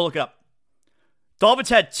 go look it up. Dolphins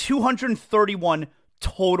had 231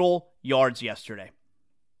 total yards yesterday.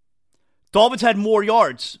 Dolphins had more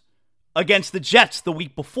yards against the Jets the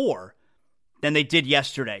week before than they did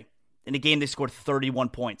yesterday. In a game, they scored 31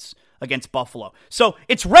 points against Buffalo. So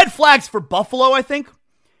it's red flags for Buffalo, I think.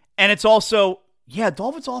 And it's also,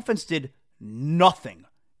 Dolphins offense did nothing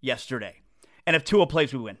yesterday. And if Tua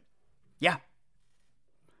plays, we win. Yeah.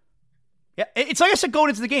 It's like I said going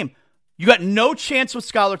into the game. You got no chance with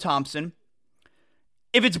Skylar Thompson.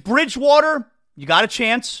 If it's Bridgewater, you got a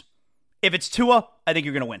chance. If it's Tua, I think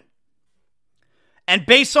you're going to win. And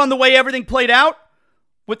based on the way everything played out,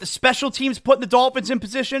 with the special teams putting the Dolphins in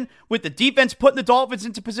position, with the defense putting the Dolphins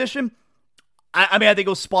into position, I think it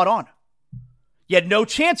was spot on. You had no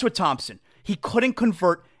chance with Thompson. He couldn't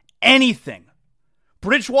convert anything.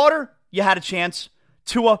 Bridgewater, you had a chance.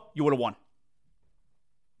 Tua, you would have won.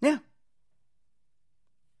 Yeah.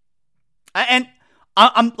 And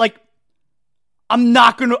I'm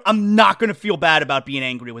not gonna feel bad about being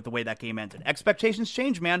angry with the way that game ended. Expectations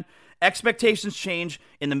change, man. Expectations change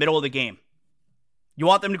in the middle of the game. You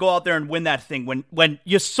want them to go out there and win that thing when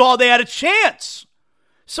you saw they had a chance.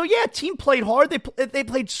 So yeah, team played hard. They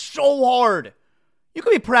played so hard. You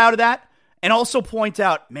can be proud of that, and also point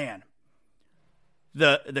out, man,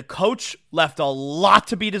 the coach left a lot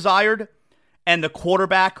to be desired, and the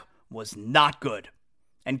quarterback was not good.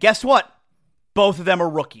 And guess what? Both of them are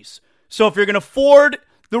rookies. So if you're going to afford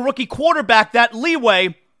the rookie quarterback that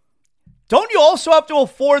leeway, don't you also have to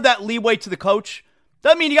afford that leeway to the coach?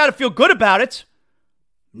 Doesn't mean you got to feel good about it.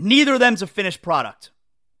 Neither of them's a finished product.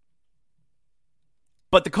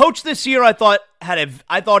 But the coach this year, I thought he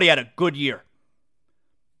had a good year.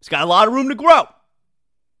 He's got a lot of room to grow.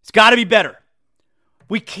 It's got to be better.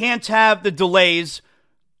 We can't have the delays,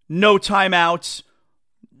 no timeouts,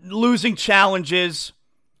 losing challenges.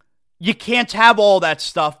 You can't have all that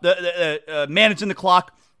stuff. Managing the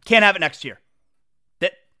clock, can't have it next year.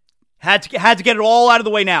 That had to get it all out of the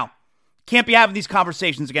way now. Can't be having these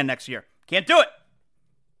conversations again next year. Can't do it.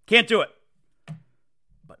 Can't do it.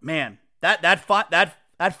 But man, that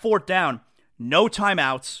fourth down, no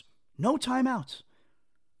timeouts.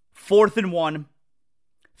 4th and 1,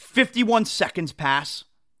 51 seconds pass,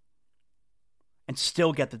 and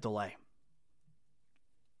still get the delay.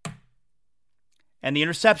 And the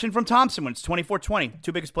interception from Thompson when it's 24-20.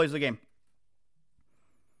 Two biggest plays of the game.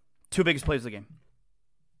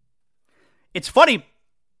 It's funny,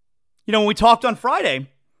 when we talked on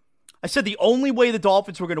Friday, I said the only way the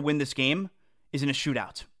Dolphins were going to win this game is in a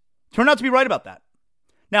shootout. Turned out to be right about that.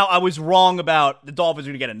 Now, I was wrong about the Dolphins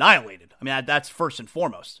were going to get annihilated. I mean, that's first and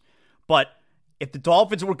foremost. But if the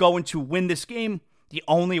Dolphins were going to win this game, the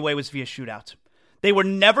only way was via shootout. They were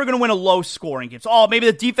never going to win a low-scoring game. So, maybe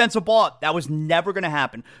the defense will ball. That was never going to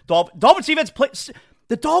happen. The Dolphins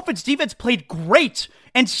defense played great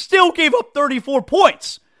and still gave up 34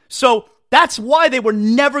 points. So that's why they were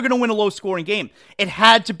never going to win a low-scoring game. It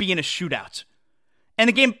had to be in a shootout. And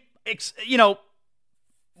the game,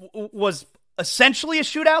 was essentially a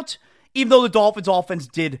shootout, even though the Dolphins offense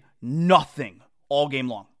did nothing all game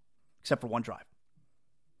long, except for one drive.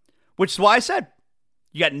 Which is why I said,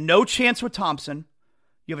 you got no chance with Thompson.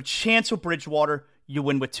 You have a chance with Bridgewater. You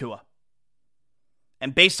win with Tua.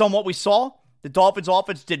 And based on what we saw, the Dolphins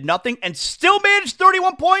offense did nothing and still managed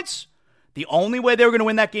 31 points. The only way they were going to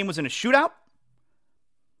win that game was in a shootout.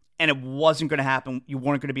 And it wasn't going to happen. You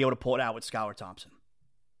weren't going to be able to pull it out with Skylar Thompson.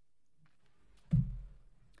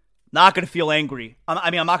 Not going to feel angry.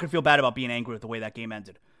 I'm not going to feel bad about being angry with the way that game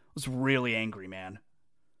ended. I was really angry, man.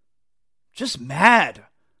 Just mad.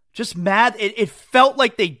 It felt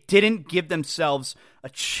like they didn't give themselves a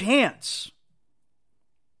chance.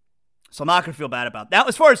 So I'm not going to feel bad about that.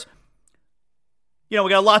 As far as, we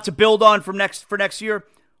got a lot to build on for next year.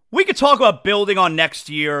 We could talk about building on next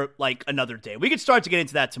year like another day. We could start to get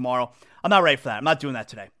into that tomorrow. I'm not ready for that. I'm not doing that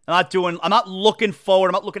today. I'm not looking forward.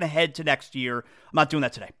 I'm not looking ahead to next year. I'm not doing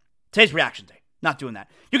that today. Today's reaction day. Not doing that.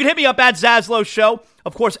 You can hit me up at Zaslow Show.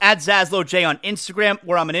 Of course, at ZaslowJ on Instagram,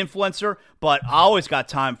 where I'm an influencer, but I always got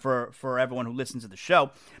time for everyone who listens to the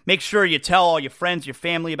show. Make sure you tell all your friends, your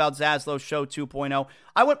family about Zaslow Show 2.0.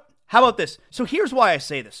 How about this? So here's why I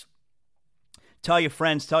say this. Tell your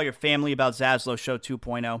friends, tell your family about Zaslow Show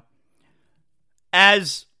 2.0.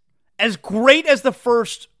 As great as the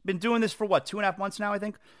first, been doing this for 2.5 months now, I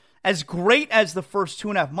think. As great as the first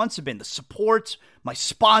 2.5 months have been, the support, my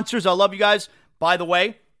sponsors, I love you guys. By the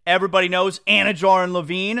way, everybody knows Anajar and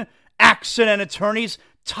Levine, Accident Attorneys,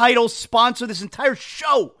 title sponsor. This entire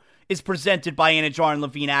show is presented by Anajar and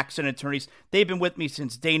Levine, Accident Attorneys. They've been with me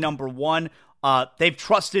since day number one. They've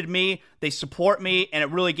trusted me, they support me, and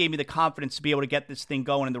it really gave me the confidence to be able to get this thing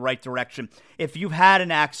going in the right direction. If you've had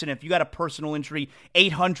an accident, if you got a personal injury,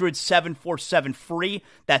 800-747-FREE.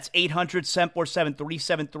 That's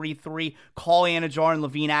 800-747-3733. Call Anajar and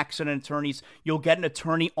Levine Accident Attorneys. You'll get an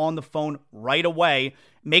attorney on the phone right away.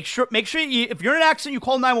 Make sure you, if you're in an accident, you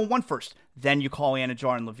call 911 first. Then you call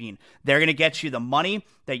Anajar and Levine. They're going to get you the money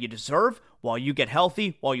that you deserve while you get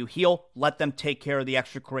healthy, while you heal. Let them take care of the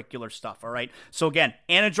extracurricular stuff, all right? So again,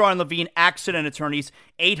 Anajar and Levine, Accident Attorneys,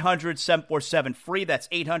 800-747-FREE. That's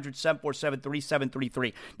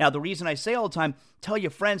 800-747-3733. Now, the reason I say all the time, tell your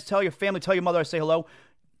friends, tell your family, tell your mother I say hello.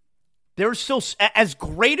 There's still, as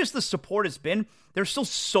great as the support has been, there's still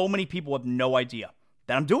so many people who have no idea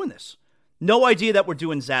that I'm doing this. No idea that we're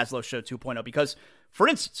doing Zaslow Show 2.0 because, for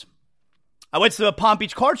instance, I went to the Palm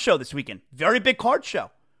Beach card show this weekend. Very big card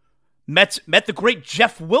show. Met the great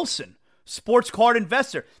Jeff Wilson, sports card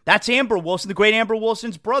investor. That's Amber Wilson, the great Amber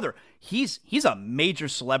Wilson's brother. He's a major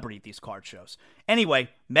celebrity at these card shows. Anyway,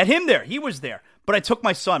 met him there. He was there. But I took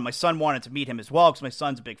my son. My son wanted to meet him as well because my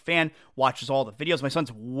son's a big fan, watches all the videos. My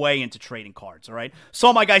son's way into trading cards, all right?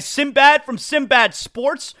 Saw my guy Sinbad from Sinbad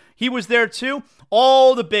Sports. He was there too.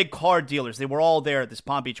 All the big card dealers, they were all there at this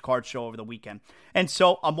Palm Beach card show over the weekend. And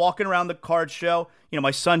so I'm walking around the card show.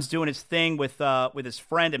 My son's doing his thing with his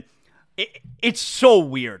friend. And it's so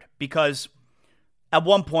weird because at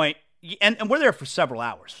one point, and we're there for several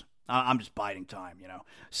hours. I'm just biding time,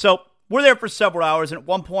 So we're there for several hours, and at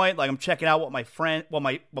one point, like, I'm checking out what my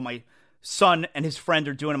son and his friend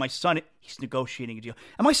are doing, and my son, he's negotiating a deal.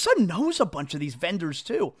 And my son knows a bunch of these vendors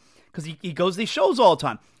too, because he goes to these shows all the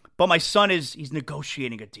time. But my son he's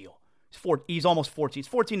negotiating a deal. He's almost 14. He's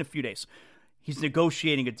 14 in a few days. He's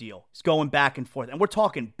negotiating a deal. He's going back and forth. And we're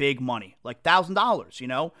talking big money, like $1,000, you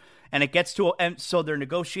know? And it gets to, and so they're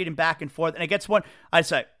negotiating back and forth. And it gets one, I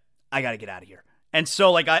say, I got to get out of here. And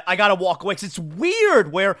so, like, I got to walk away. Because it's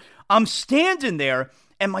weird where I'm standing there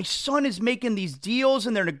and my son is making these deals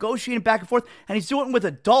and they're negotiating back and forth. And he's doing it with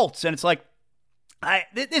adults. And it's like,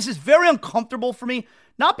 this is very uncomfortable for me.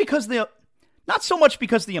 Not so much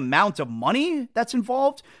because the amount of money that's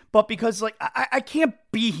involved, but because, like, I can't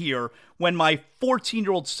be here when my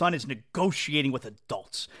 14-year-old son is negotiating with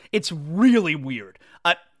adults. It's really weird.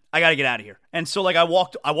 I got to get out of here. And so, like, I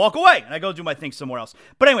walk away and I go do my thing somewhere else.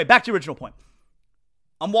 But anyway, back to the original point.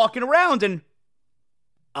 I'm walking around and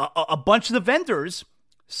a bunch of the vendors,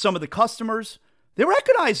 some of the customers, they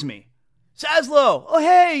recognize me. Zaslow, oh,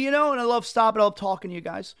 hey, you know, and I love stopping, I love talking to you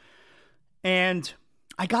guys. And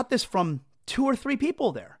I got this from 2 or 3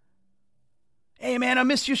 people there. Hey, man, I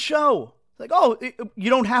missed your show. Like, oh, you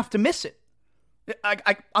don't have to miss it.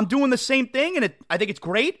 I'm doing the same thing, and I think it's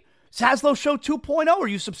great. Zaslow Show 2.0, are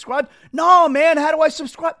you subscribed? No, man, how do I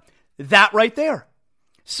subscribe? That right there.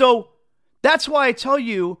 So that's why I tell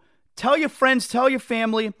you, tell your friends, tell your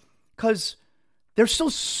family, because there's still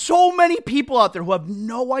so many people out there who have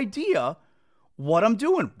no idea what I'm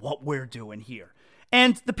doing, what we're doing here.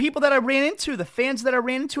 And the people that I ran into, the fans that I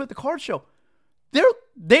ran into at the card show,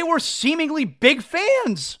 they were seemingly big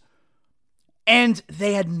fans. And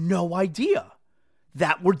they had no idea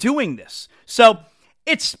that we're doing this. So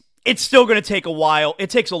it's still going to take a while. It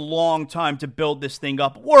takes a long time to build this thing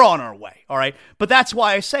up. We're on our way, all right? But that's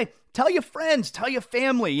why I say, tell your friends, tell your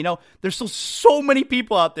family. You know, there's still so many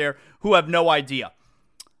people out there who have no idea.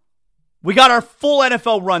 We got our full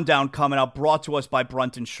NFL rundown coming up, brought to us by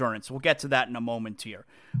Brunt Insurance. We'll get to that in a moment here.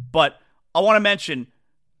 But I want to mention,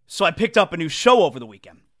 so I picked up a new show over the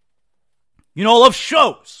weekend. You know, I love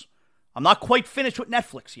shows. I'm not quite finished with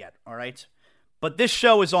Netflix yet, all right? But this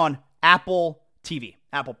show is on Apple TV,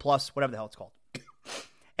 Apple Plus, whatever the hell it's called.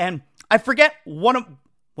 And I forget, one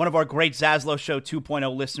of our great Zaslow Show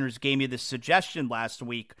 2.0 listeners gave me this suggestion last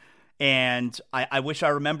week, and I wish I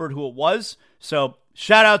remembered who it was. So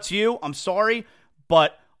shout out to you. I'm sorry,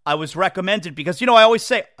 but I was recommended because, you know, I always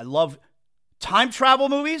say I love time travel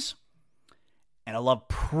movies and I love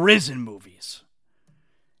prison movies.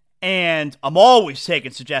 And I'm always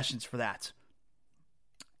taking suggestions for that.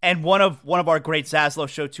 And one of our great Zaslow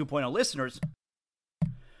Show 2.0 listeners,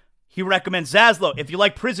 he recommends Zaslow. If you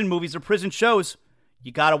like prison movies or prison shows,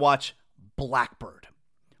 you got to watch Blackbird.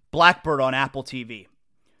 Blackbird on Apple TV.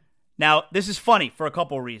 Now, this is funny for a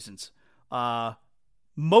couple of reasons.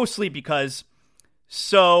 Mostly because,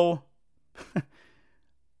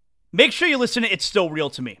 make sure you listen to It's Still Real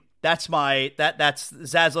to Me. That's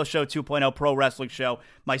Zaslow Show 2.0 pro wrestling show.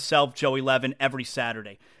 Myself, Joey Levin, every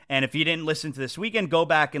Saturday. And if you didn't listen to this weekend, go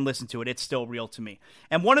back and listen to it. It's still real to me.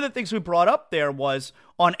 And one of the things we brought up there was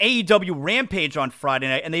on AEW Rampage on Friday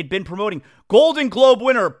night, and they'd been promoting Golden Globe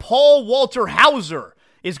winner Paul Walter Hauser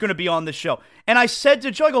is going to be on the show. And I said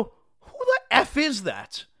to Joey, I go, who the F is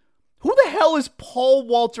that? Who the hell is Paul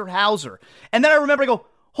Walter Hauser? And then I remember, I go,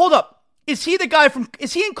 hold up. Is he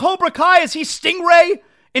in Cobra Kai? Is he Stingray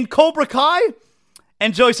in Cobra Kai?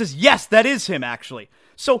 And Joey says, yes, that is him, actually.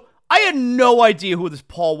 So I had no idea who this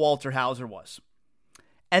Paul Walter Hauser was.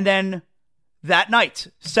 And then that night,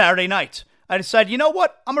 Saturday night, I decided, you know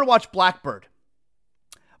what? I'm going to watch Blackbird.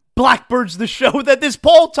 Blackbird's the show that this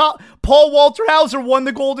Paul Walter Hauser won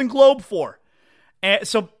the Golden Globe for. And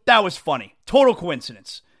so that was funny. Total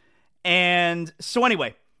coincidence. And so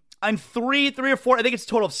anyway, I'm three or four, I think it's a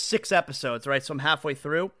total of 6 episodes, right? So I'm halfway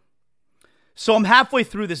through. So I'm halfway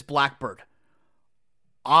through this Blackbird.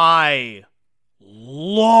 I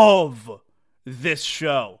love this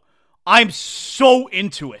show. I'm so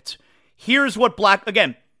into it. Here's what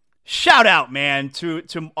again, shout out, man, to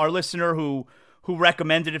our listener who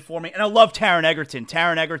recommended it for me. And I love Taron Egerton.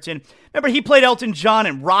 Taron Egerton, remember he played Elton John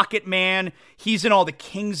in Rocket Man. He's in all the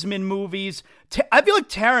Kingsman movies. I feel like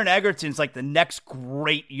Taron Egerton's like the next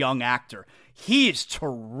great young actor. He is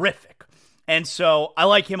terrific. And so I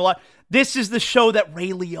like him a lot. This is the show that Ray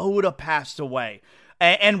Liotta passed away.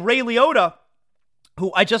 And Ray Liotta,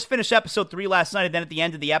 who I just finished episode 3 last night, and then at the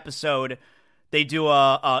end of the episode, they do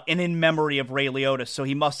an in memory of Ray Liotta. So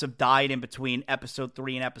he must have died in between episode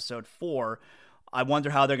 3 and episode 4. I wonder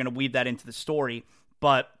how they're going to weave that into the story.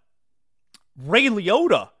 But Ray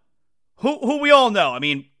Liotta, who we all know, I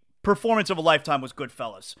mean, performance of a lifetime was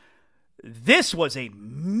Goodfellas. this was a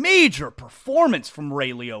major performance from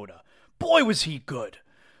Ray Liotta. Boy, was he good.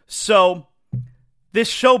 So, this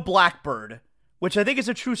show Blackbird, which I think is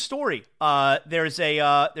a true story. There's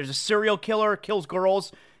a serial killer, kills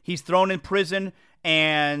girls. He's thrown in prison,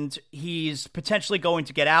 and he's potentially going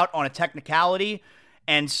to get out on a technicality.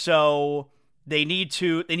 And so they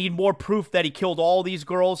need more proof that he killed all these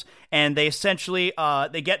girls. And they essentially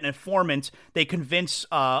they get an informant. They convince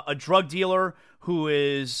a drug dealer who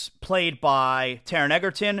is played by Taron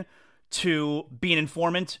Egerton to be an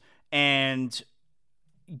informant and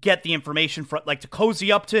get the information to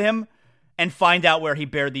cozy up to him and find out where he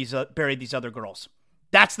buried these other girls.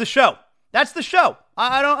 That's the show. That's the show.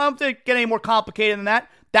 I don't have to get any more complicated than that.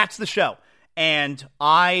 That's the show. And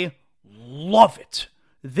I love it.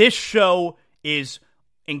 This show is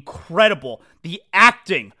incredible. The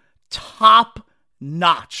acting, top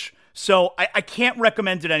notch. So I can't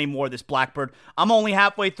recommend it anymore, this Blackbird. I'm only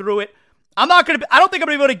halfway through it. I don't think I'm going to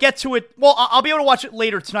be able to get to it. Well, I'll be able to watch it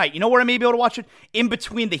later tonight. You know where I may be able to watch it? In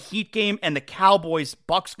between the Heat game and the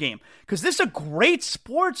Cowboys-Bucks game. Because this is a great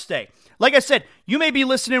sports day. Like I said, you may be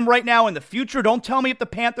listening right now in the future. Don't tell me if the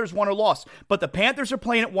Panthers won or lost. But the Panthers are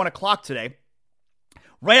playing at 1 o'clock today.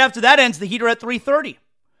 Right after that ends, the Heat are at 3:30.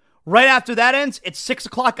 Right after that ends, it's 6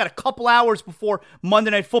 o'clock. Got a couple hours before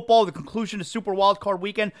Monday Night Football, the conclusion of Super Wildcard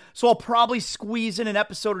Weekend. So I'll probably squeeze in an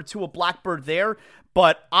episode or two of Blackbird there.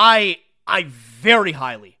 But I very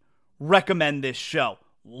highly recommend this show.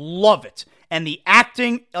 Love it. And the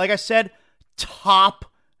acting, like I said, top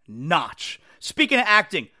notch. Speaking of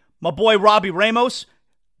acting, my boy Robbie Ramos,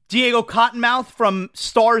 Diego Cottonmouth from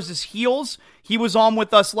Stars as Heels. He was on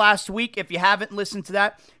with us last week. If you haven't listened to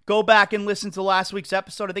that, go back and listen to last week's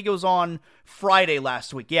episode. I think it was on Friday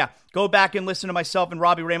last week. Yeah, go back and listen to myself and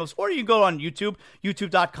Robbie Ramos, or you can go on YouTube,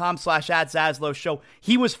 youtube.com/@Zaslow Show.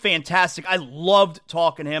 He was fantastic. I loved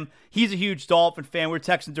talking to him. He's a huge Dolphin fan. We were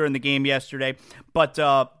texting during the game yesterday, but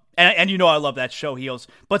and you know I love that show, Heels.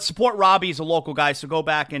 But support Robbie. He's a local guy, so go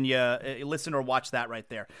back and you listen or watch that right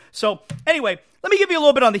there. So anyway, let me give you a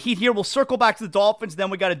little bit on the Heat here. We'll circle back to the Dolphins, then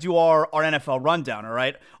we got to do our NFL rundown, all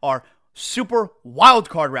right? Our Super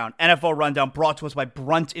Wildcard Round NFL rundown brought to us by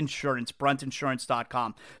Brunt Insurance,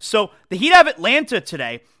 bruntinsurance.com. So the Heat have Atlanta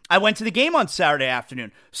today. I went to the game on Saturday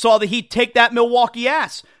afternoon. Saw the Heat take that Milwaukee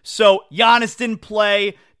ass. So Giannis didn't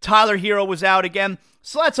play. Tyler Hero was out again.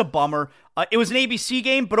 So that's a bummer. It was an ABC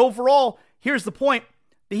game, but overall, here's the point.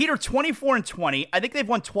 The Heat are 24-20. I think they've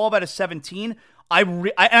won 12 out of 17.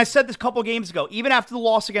 I said this a couple games ago, even after the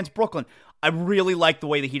loss against Brooklyn, I really like the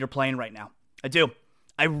way the Heat are playing right now. I do.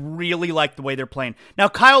 I really like the way they're playing. Now,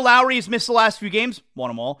 Kyle Lowry has missed the last few games. Won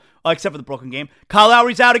them all, except for the Brooklyn game. Kyle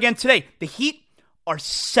Lowry's out again today. The Heat are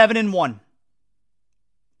 7-1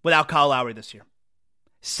 without Kyle Lowry this year.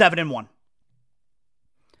 7-1.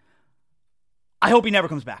 I hope he never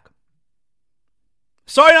comes back.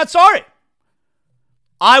 Sorry, not sorry.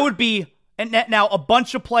 I would be, and now a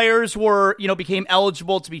bunch of players became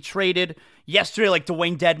eligible to be traded yesterday, like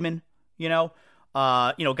Dwayne Dedman,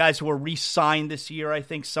 guys who were re-signed this year. I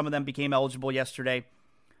think some of them became eligible yesterday.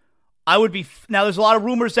 Now there's a lot of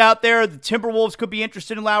rumors out there. The Timberwolves could be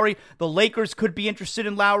interested in Lowry. The Lakers could be interested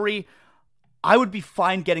in Lowry. I would be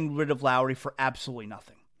fine getting rid of Lowry for absolutely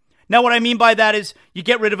nothing. Now, what I mean by that is you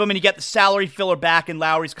get rid of him and you get the salary filler back and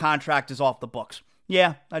Lowry's contract is off the books.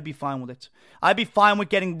 Yeah, I'd be fine with it. I'd be fine with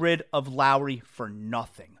getting rid of Lowry for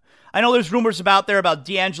nothing. I know there's rumors about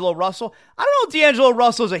D'Angelo Russell. I don't know if D'Angelo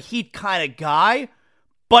Russell's a Heat kind of guy,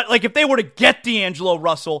 but if they were to get D'Angelo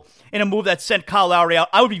Russell in a move that sent Kyle Lowry out,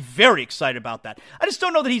 I would be very excited about that. I just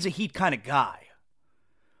don't know that he's a Heat kind of guy.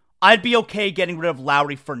 I'd be okay getting rid of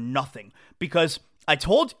Lowry for nothing because I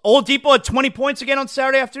told Oladipo had 20 points again on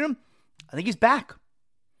Saturday afternoon. I think he's back.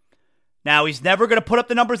 Now, he's never going to put up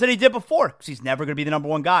the numbers that he did before because he's never going to be the number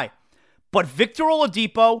one guy. But Victor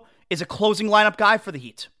Oladipo is a closing lineup guy for the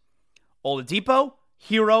Heat. Oladipo,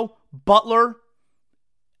 Hero, Butler.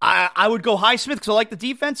 I would go Highsmith because I like the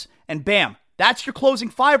defense. And bam, that's your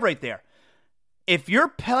closing five right there. If you're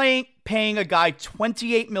paying a guy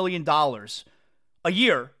 $28 million a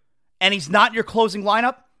year and he's not in your closing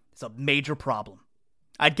lineup, it's a major problem.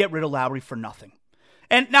 I'd get rid of Lowry for nothing.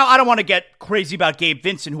 And now I don't want to get crazy about Gabe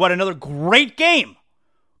Vincent, who had another great game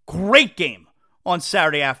on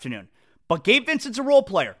Saturday afternoon. But Gabe Vincent's a role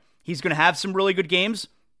player. He's going to have some really good games.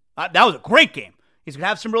 That was a great game. He's going to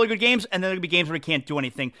have some really good games, and then there are going to be games where he can't do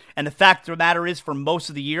anything. And the fact of the matter is, for most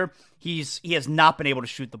of the year, he has not been able to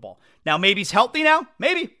shoot the ball. Now, maybe he's healthy now.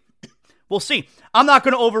 Maybe. We'll see. I'm not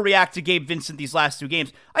going to overreact to Gabe Vincent these last two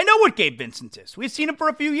games. I know what Gabe Vincent is. We've seen him for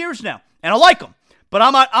a few years now, and I like him. But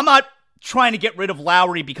I'm not trying to get rid of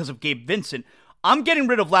Lowry because of Gabe Vincent. I'm getting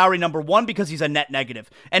rid of Lowry, number one, because he's a net negative,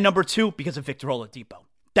 and number two, because of Victor Oladipo.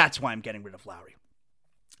 That's why I'm getting rid of Lowry.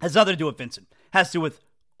 Has nothing to do with Vincent. Has to do with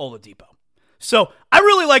Oladipo. So I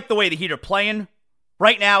really like the way the Heat are playing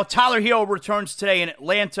right now. Tyler Hero returns today in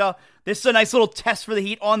Atlanta. This is a nice little test for the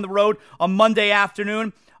Heat on the road on Monday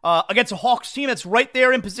afternoon against a Hawks team that's right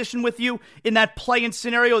there in position with you in that play-in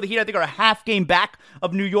scenario. The Heat, I think, are a half game back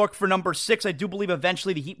of New York for number 6. I do believe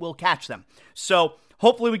eventually the Heat will catch them. So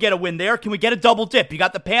hopefully we get a win there. Can we get a double dip? You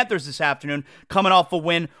got the Panthers this afternoon coming off a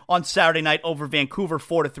win on Saturday night over Vancouver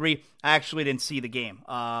 4-3. I actually didn't see the game.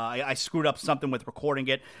 I screwed up something with recording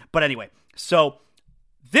it. But anyway, so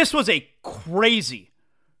this was a crazy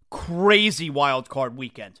wild card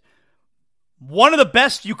weekend. One of the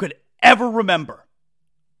best you could ever remember.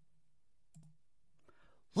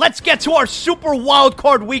 Let's get to our super wild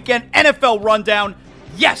card weekend NFL rundown.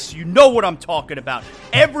 Yes, you know what I'm talking about.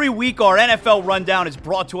 Every week our NFL rundown is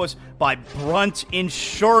brought to us by Brunt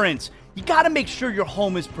Insurance. You got to make sure your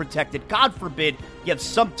home is protected. God forbid you have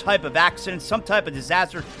some type of accident, some type of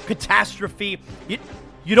disaster, catastrophe.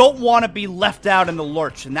 You don't want to be left out in the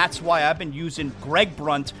lurch, and that's why I've been using Greg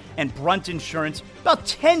Brunt and Brunt Insurance. About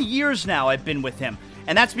 10 years now I've been with him,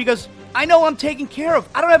 and that's because I know I'm taken care of.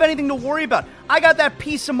 I don't have anything to worry about. I got that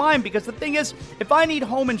peace of mind because the thing is, if I need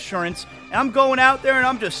home insurance and I'm going out there and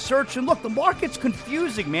I'm just searching, look, the market's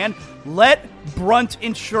confusing, man. Let Brunt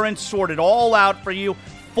Insurance sort it all out for you.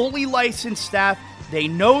 Fully licensed staff. They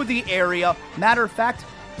know the area. Matter of fact,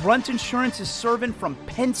 Brunt Insurance is serving from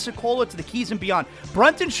Pensacola to the Keys and beyond.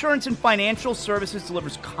 Brunt Insurance and Financial Services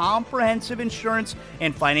delivers comprehensive insurance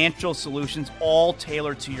and financial solutions, all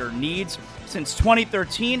tailored to your needs. Since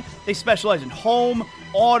 2013, they specialize in home,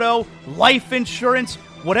 auto, life insurance,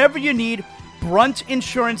 whatever you need.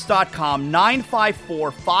 BruntInsurance.com,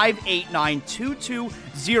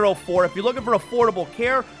 954-589-2204. If you're looking for affordable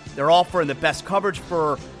care, they're offering the best coverage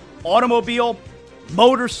for automobile,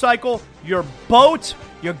 motorcycle, your boat.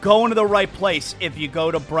 You're going to the right place if you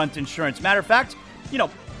go to Brunt Insurance. Matter of fact,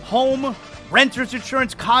 home, renter's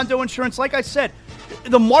insurance, condo insurance, like I said,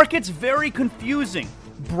 the market's very confusing.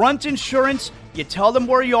 Brunt Insurance, you tell them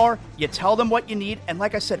where you are, you tell them what you need, and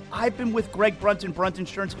like I said, I've been with Greg Brunt and Brunt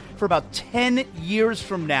Insurance for about 10 years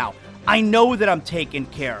from now. I know that I'm taken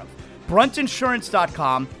care of.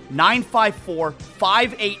 BruntInsurance.com,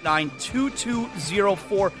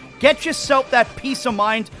 954-589-2204. Get yourself that peace of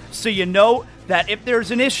mind so you know that if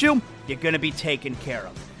there's an issue, you're going to be taken care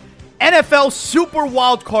of. NFL Super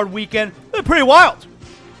Wildcard Weekend, they're pretty wild.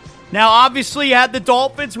 Now, obviously, you had the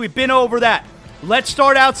Dolphins. We've been over that. Let's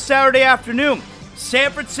start out Saturday afternoon.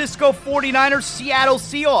 San Francisco 49ers, Seattle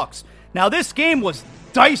Seahawks. Now, this game was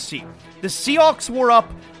dicey. The Seahawks were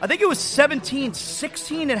up, I think it was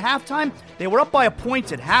 17-16 at halftime. They were up by a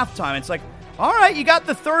point at halftime. It's like, all right, you got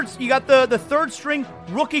the third string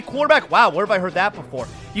rookie quarterback. Wow, where have I heard that before?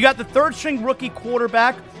 You got the third string rookie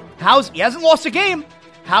quarterback. He hasn't lost a game.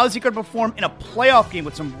 How is he going to perform in a playoff game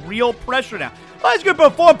with some real pressure now? Well, he's going to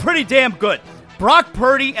perform pretty damn good. Brock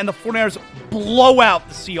Purdy and the 49ers blow out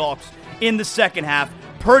the Seahawks in the second half.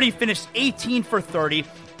 Purdy finished 18 for 30,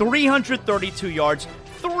 332 yards,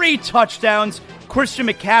 3 touchdowns. Christian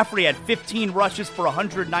McCaffrey had 15 rushes for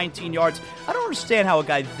 119 yards. I don't understand how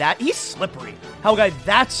he's slippery. How a guy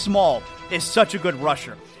that small is such a good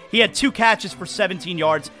rusher. He had 2 catches for 17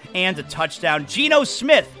 yards and a touchdown. Geno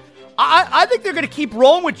Smith. I think they're going to keep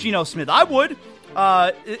rolling with Geno Smith. I would.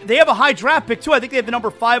 They have a high draft pick, too. I think they have the number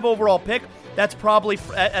 5 overall pick. That's probably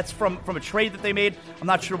from a trade that they made. I'm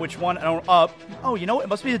not sure which one. It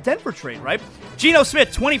must be the Denver trade, right? Geno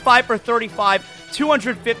Smith, 25 for 35,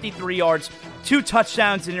 253 yards, 2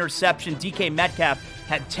 touchdowns and interception. DK Metcalf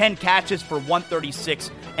had 10 catches for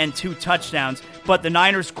 136 and 2 touchdowns. But the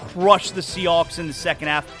Niners crushed the Seahawks in the second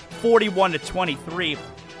half, 41-23.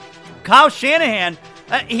 Kyle Shanahan,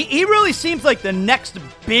 he really seems like the next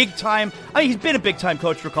big time. He's been a big time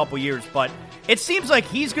coach for a couple years, but it seems like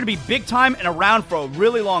he's going to be big time and around for a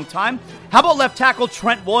really long time. How about left tackle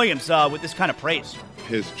Trent Williams with this kind of praise?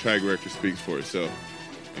 His track record speaks for itself.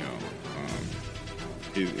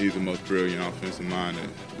 He's the most brilliant offensive mind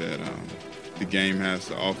that the game has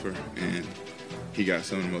to offer, and he got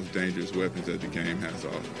some of the most dangerous weapons that the game has to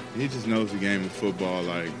offer. He just knows the game of football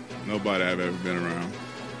like nobody I've ever been around.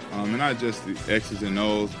 And not just the X's and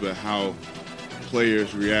O's, but how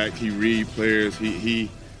players react. He reads players.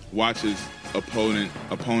 He watches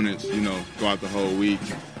opponents, throughout the whole week.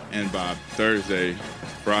 And by Thursday,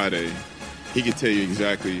 Friday, he can tell you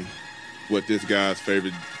exactly what this guy's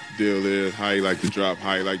favorite deal is, how he like to drop,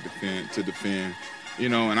 how he like to defend.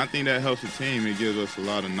 And I think that helps the team. It gives us a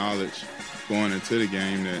lot of knowledge going into the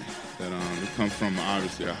game that it comes from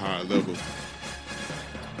obviously a higher level.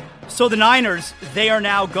 So the Niners, they are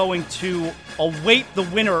now going to await the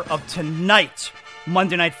winner of tonight,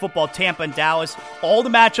 Monday Night Football, Tampa and Dallas. All the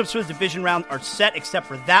matchups for the division round are set except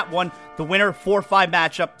for that one. The winner, 4-5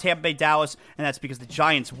 matchup, Tampa Bay, Dallas, and that's because the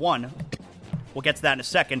Giants won. We'll get to that in a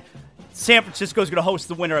second. San Francisco is going to host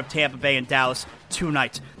the winner of Tampa Bay and Dallas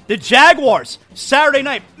tonight. The Jaguars, Saturday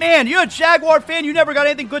night. Man, you're a Jaguar fan. You never got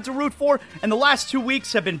anything good to root for. And the last 2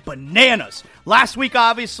 weeks have been bananas. Last week,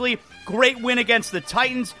 obviously, great win against the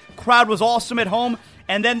Titans. Crowd was awesome at home.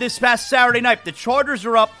 And then this past Saturday night, the Chargers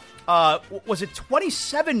are up, was it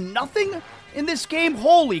 27-0 in this game?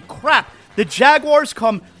 Holy crap. The Jaguars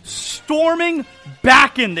come storming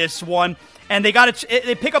back in this one. And they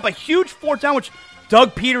pick up a huge fourth down, which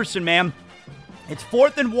Doug Peterson, man. It's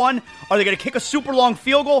 4th and 1. Are they going to kick a super long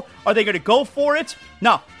field goal? Are they going to go for it?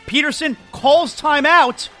 No. Peterson calls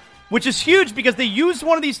timeout, which is huge because they used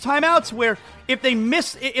one of these timeouts where if they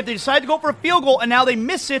decide to go for a field goal and now they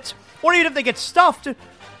miss it, or even if they get stuffed,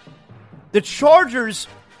 the Chargers,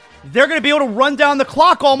 they're going to be able to run down the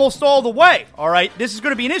clock almost all the way. All right, this is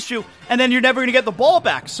going to be an issue, and then you're never going to get the ball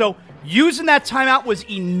back. So using that timeout was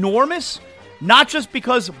enormous, not just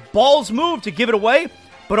because balls moved to give it away,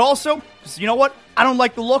 but also, you know what? I don't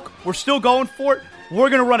like the look. We're still going for it. We're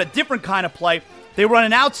going to run a different kind of play. They run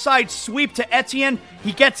an outside sweep to Etienne.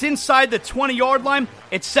 He gets inside the 20-yard line.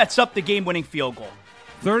 It sets up the game-winning field goal.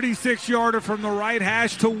 36-yarder from the right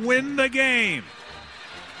hash to win the game.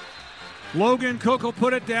 Logan Cook will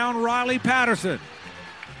put it down. Riley Patterson.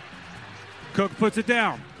 Cook puts it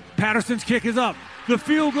down. Patterson's kick is up. The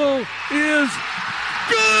field goal is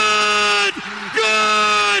good!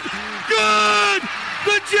 Good! Good!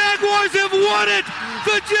 The Jaguars have won it!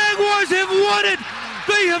 The Jaguars have won it!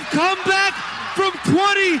 They have come back from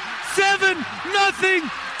 27-0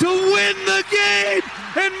 to win the game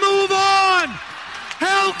and move on!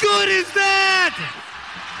 How good is that?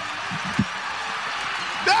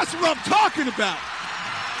 That's what I'm talking about.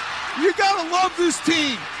 You gotta love this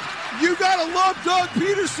team. You gotta love Doug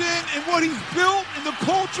Peterson and what he's built and the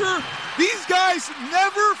culture. These guys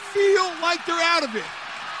never feel like they're out of it.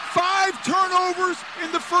 5 turnovers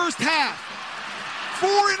in the first half. 4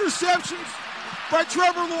 interceptions by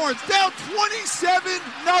Trevor Lawrence. Down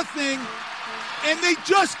 27-0, and they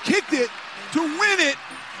just kicked it to win it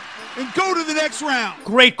and go to the next round.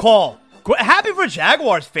 Great call. Happy for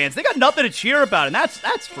Jaguars fans. They got nothing to cheer about, and that's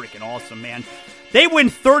freaking awesome, man. They win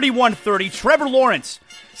 31-30. Trevor Lawrence.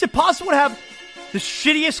 Is it possible to have the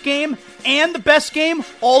shittiest game and the best game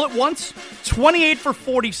all at once? 28 for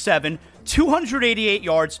 47, 288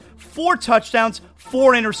 yards, 4 touchdowns,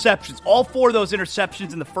 4 interceptions. All 4 of those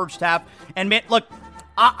interceptions in the first half. And, man, look,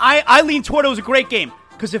 I lean toward it was a great game.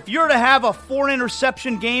 Because if you're to have a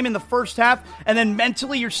 4-interception game in the first half, and then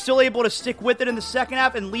mentally you're still able to stick with it in the second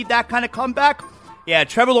half and lead that kind of comeback, yeah,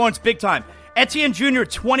 Trevor Lawrence, big time. Etienne Jr.,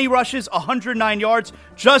 20 rushes, 109 yards.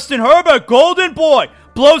 Justin Herbert, golden boy,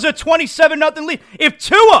 blows a 27-0 lead. If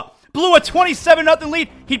Tua blew a 27-0 lead,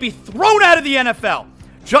 he'd be thrown out of the NFL.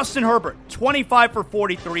 Justin Herbert, 25 for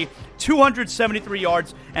 43, 273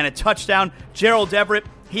 yards, and a touchdown. Gerald Everett,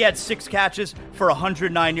 he had 6 catches for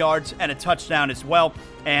 109 yards and a touchdown as well.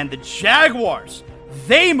 And the Jaguars,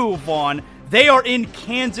 they move on. They are in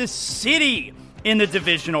Kansas City in the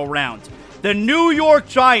divisional round. The New York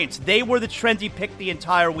Giants, they were the trendy pick the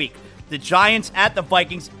entire week. The Giants at the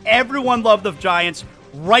Vikings. Everyone loved the Giants,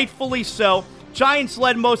 rightfully so. Giants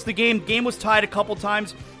led most of the game. Game was tied a couple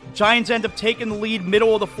times. Giants end up taking the lead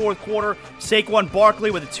middle of the fourth quarter. Saquon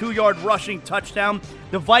Barkley with a 2-yard rushing touchdown.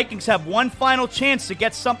 The Vikings have one final chance to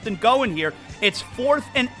get something going here. It's 4th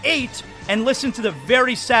and 8, and listen to the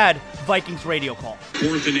very sad Vikings radio call.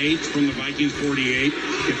 4th and 8 from the Vikings 48.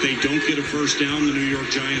 If they don't get a first down, the New York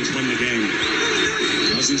Giants win the game.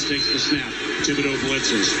 Cousins takes the snap. Thibodeau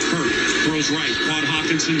blitzes. Hurt. Throws right. Caught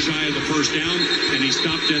Hawkinson shy of the first down, and he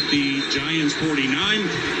stopped at the Giants 49.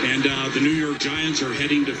 And the New York Giants are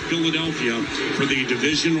heading to Philadelphia for the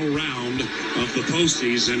divisional round of the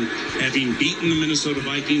postseason, having beaten the Minnesota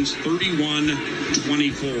Vikings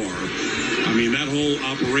 31-24. I mean, that whole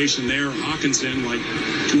operation there, Hawkinson, like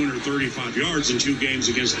 235 yards in 2 games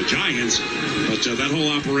against the Giants. But that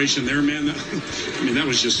whole operation there, man, that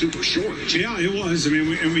was just super short. Yeah, it was. I mean,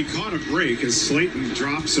 we caught a break as Slayton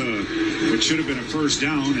drops what should have been a first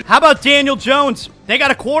down. How about Daniel Jones? They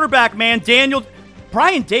got a quarterback, man.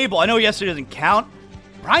 Brian Daboll, I know yesterday doesn't count.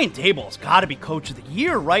 Brian Daboll's got to be coach of the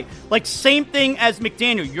year, right? Like, same thing as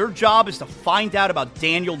McDaniel. Your job is to find out about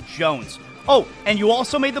Daniel Jones. Oh, and you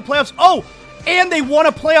also made the playoffs. Oh, and they won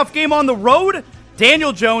a playoff game on the road.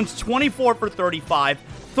 Daniel Jones, 24 for 35,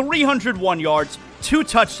 301 yards, 2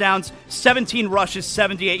 touchdowns, 17 rushes,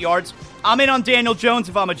 78 yards. I'm in on Daniel Jones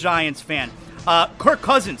if I'm a Giants fan. Kirk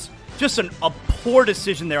Cousins, just a poor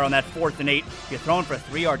decision there on that 4th and 8. You're throwing for a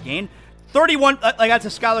 3-yard gain. 31, that's a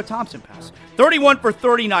Skylar Thompson pass. 31 for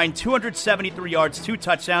 39, 273 yards, 2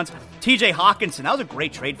 touchdowns. TJ Hawkinson, that was a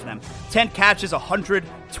great trade for them. 10 catches,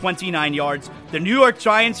 129 yards. The New York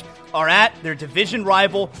Giants are at their division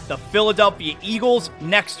rival, the Philadelphia Eagles,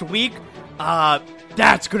 next week.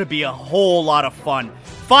 That's going to be a whole lot of fun.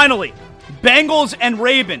 Finally, Bengals and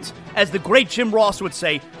Ravens. As the great Jim Ross would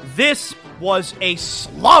say, this was a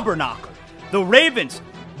slobber knocker. The Ravens,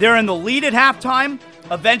 they're in the lead at halftime.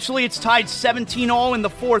 Eventually, it's tied 17-all in the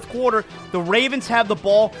 4th quarter. The Ravens have the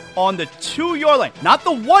ball on the 2-yard line. Not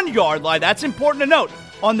the 1-yard line. That's important to note.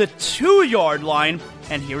 On the 2-yard line.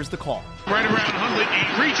 And here's the call. Right around Hundley.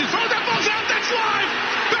 Reaches. Oh, that ball's out. That's live.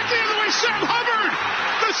 Back the other way. Sam Hubbard.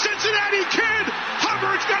 The Cincinnati Kid.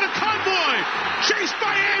 Hubbard's got a convoy. Chased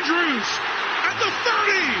by Andrews. At the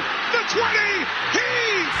 30. The 20.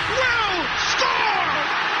 He will score.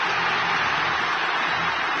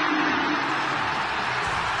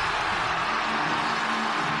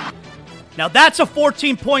 Now, that's a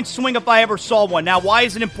 14-point swing if I ever saw one. Now, why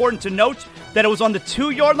is it important to note that it was on the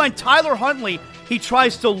 2-yard line? Tyler Huntley, he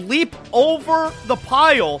tries to leap over the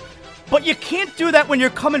pile, but you can't do that when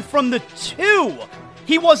you're coming from the 2.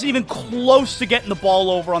 He wasn't even close to getting the ball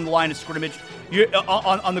over on the line of scrimmage,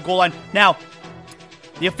 on the goal line. Now,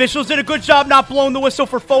 the officials did a good job not blowing the whistle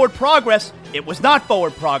for forward progress. It was not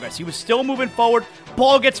forward progress. He was still moving forward.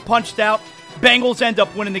 Ball gets punched out. Bengals end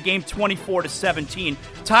up winning the game 24-17.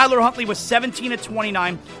 Tyler Huntley was 17 of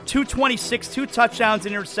 29, 226, 2 touchdowns,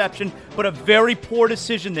 and interception, but a very poor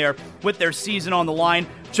decision there with their season on the line.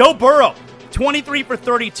 Joe Burrow, 23 for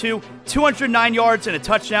 32, 209 yards and a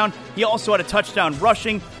touchdown. He also had a touchdown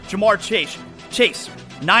rushing. Jamar Chase,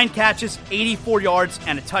 9 catches, 84 yards,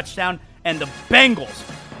 and a touchdown. And the Bengals,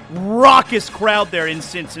 raucous crowd there in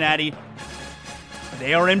Cincinnati.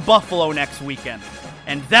 They are in Buffalo next weekend.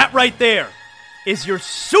 And that right there is your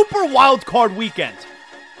Super Wild Card Weekend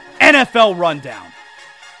NFL rundown.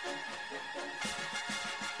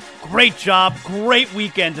 Great job, great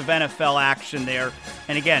weekend of NFL action there.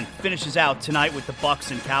 And again, finishes out tonight with the Bucs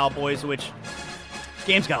and Cowboys, which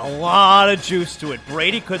game's got a lot of juice to it.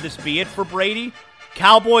 Brady, could this be it for Brady?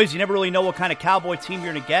 Cowboys, you never really know what kind of Cowboy team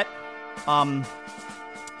you're going to get. I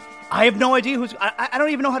have no idea who's... I don't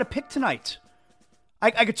even know how to pick tonight.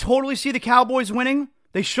 I could totally see the Cowboys winning.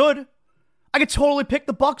 They should. I could totally pick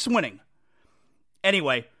the Bucs winning.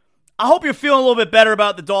 Anyway, I hope you're feeling a little bit better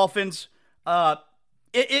about the Dolphins.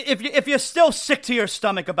 If you're still sick to your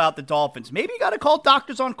stomach about the Dolphins, maybe you got to call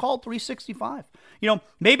Doctors on Call 365. You know,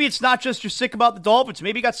 maybe it's not just you're sick about the Dolphins.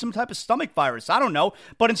 Maybe you got some type of stomach virus. I don't know.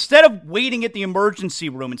 But instead of waiting at the emergency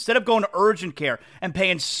room, instead of going to urgent care and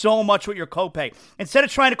paying so much with your copay, instead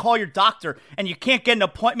of trying to call your doctor and you can't get an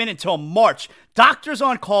appointment until March, Doctors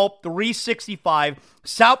on Call 365,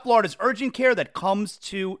 South Florida's urgent care that comes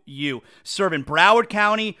to you. Serving Broward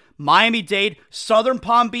County, Miami-Dade, Southern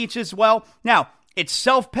Palm Beach as well. Now, it's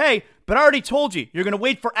self-pay, but I already told you, you're going to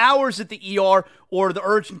wait for hours at the ER or the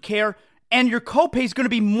urgent care, and your copay is going to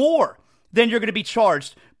be more than you're going to be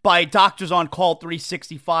charged by Doctors on Call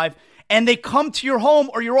 365, and they come to your home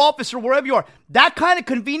or your office or wherever you are. That kind of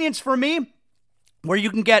convenience for me, where you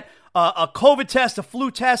can get a COVID test, a flu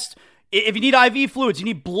test, if you need IV fluids, you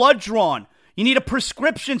need blood drawn, you need a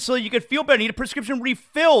prescription so you can feel better, you need a prescription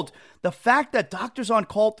refilled. The fact that Doctors on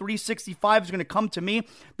Call 365 is going to come to me,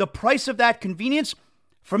 the price of that convenience,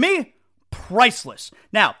 for me, priceless.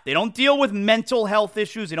 Now, they don't deal with mental health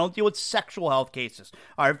issues. They don't deal with sexual health cases.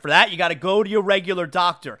 All right, for that, you got to go to your regular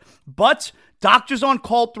doctor. But Doctors on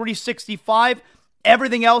Call 365,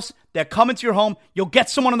 everything else, they're coming to your home. You'll get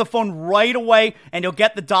someone on the phone right away, and you'll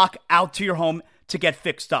get the doc out to your home to get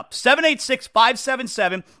fixed up.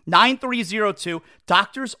 786-577-9302.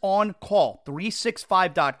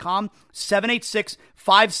 DoctorsOnCall365.com.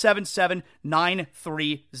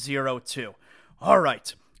 786-577-9302. All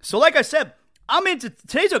right. So like I said,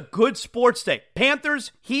 today's a good sports day.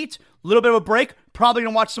 Panthers, Heat, a little bit of a break. Probably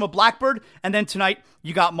going to watch some of Blackbird. And then tonight,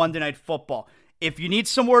 you got Monday Night Football. If you need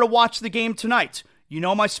somewhere to watch the game tonight, you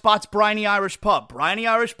know my spot's Bryony Irish Pub. Bryony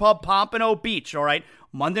Irish Pub, Pompano Beach, all right?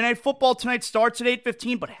 Monday Night Football tonight starts at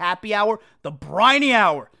 8:15, but happy hour, the Bryony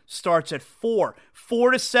Hour, starts at 4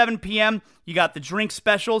 to 7 p.m. You got the drink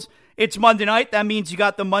specials. It's Monday night. That means you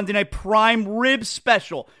got the Monday Night Prime Rib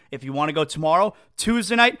Special. If you want to go tomorrow,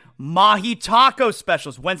 Tuesday night, Mahi Taco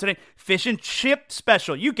Specials. Wednesday night, Fish and Chip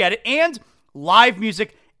Special. You get it. And live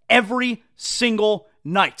music every single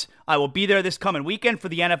night. I will be there this coming weekend for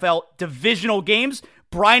the NFL divisional games.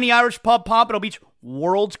 Bryony Irish Pub, Pompano Beach,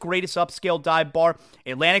 World's greatest upscale dive bar,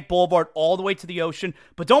 Atlantic Boulevard all the way to the ocean.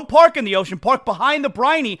 But don't park in the ocean. Park behind the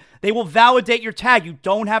briny. They will validate your tag. You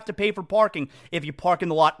don't have to pay for parking if you park in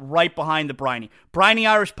the lot right behind the briny. Briny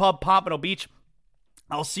Irish Pub, Pompano Beach.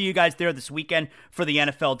 I'll see you guys there this weekend for the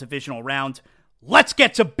NFL divisional round. Let's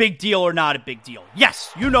get to big deal or not a big deal.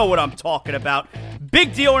 Yes, you know what I'm talking about.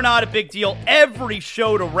 Big deal or not a big deal. Every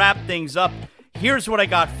show to wrap things up. Here's what I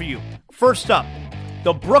got for you. First up,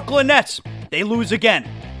 the Brooklyn Nets. They lose again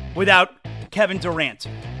without Kevin Durant.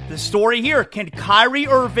 The story here, can Kyrie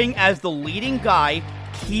Irving as the leading guy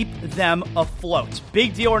keep them afloat?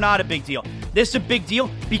 Big deal or not a big deal? This is a big deal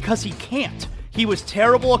because he can't. He was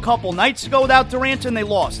terrible a couple nights ago without Durant, and they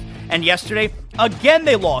lost. And yesterday, again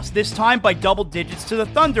they lost, this time by double digits to the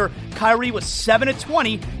Thunder. Kyrie was 7 of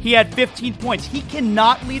 20. He had 15 points. He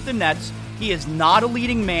cannot lead the Nets. He is not a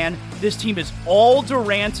leading man. This team is all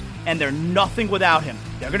Durant, and they're nothing without him.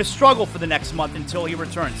 They're going to struggle for the next month until he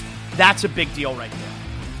returns. That's a big deal right there.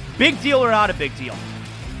 Big deal or not a big deal?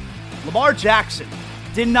 Lamar Jackson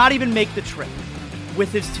did not even make the trip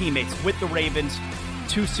with his teammates, with the Ravens,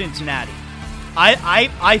 to Cincinnati.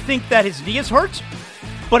 I think that his knee is hurt,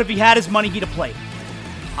 but if he had his money, he'd have played.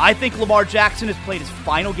 I think Lamar Jackson has played his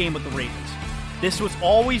final game with the Ravens. This was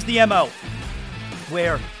always the MO,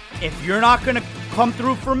 where if you're not going to come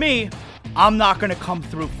through for me, I'm not going to come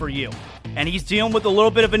through for you. And he's dealing with a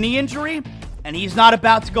little bit of a knee injury, and he's not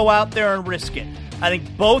about to go out there and risk it. I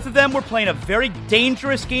think both of them were playing a very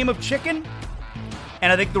dangerous game of chicken,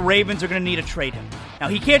 and I think the Ravens are going to need to trade him. Now,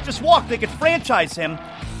 he can't just walk. They could franchise him,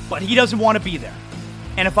 but he doesn't want to be there.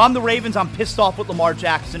 And if I'm the Ravens, I'm pissed off with Lamar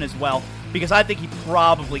Jackson as well, because I think he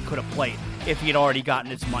probably could have played if he had already gotten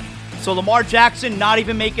his money. So Lamar Jackson not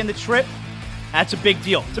even making the trip, that's a big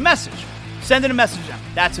deal. It's a message. Sending a message out.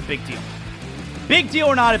 That's a big deal. Big deal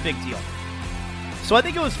or not a big deal? So I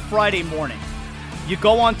think it was Friday morning. You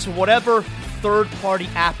go on to whatever third-party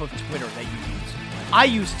app of Twitter that you use. I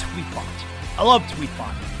use Tweetbot. I love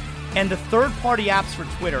Tweetbot. And the third-party apps for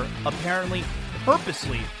Twitter apparently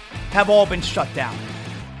purposely have all been shut down.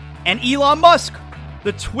 And Elon Musk,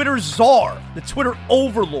 the Twitter czar, the Twitter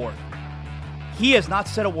overlord, he has not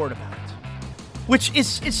said a word about it. Which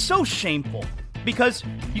is so shameful, because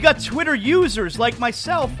you got Twitter users like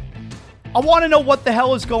myself. I want to know what the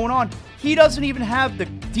hell is going on. He doesn't even have the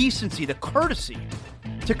decency, the courtesy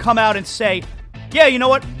to come out and say, yeah, you know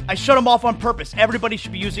what? I shut him off on purpose. Everybody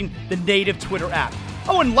should be using the native Twitter app.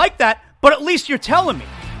 I wouldn't like that, but at least you're telling me.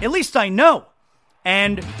 At least I know.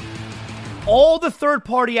 And all the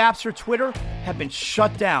third-party apps for Twitter have been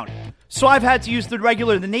shut down. So I've had to use the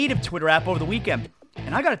native Twitter app over the weekend.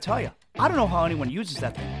 And I got to tell you, I don't know how anyone uses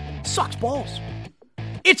that thing. It sucks balls.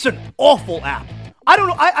 It's an awful app. I don't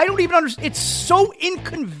know. I don't even understand. It's so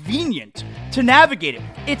inconvenient to navigate it.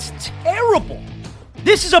 It's terrible.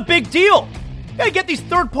 This is a big deal. You got to get these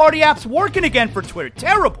third-party apps working again for Twitter.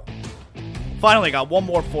 Terrible. Finally, I got one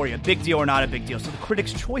more for you. Big deal or not a big deal. So the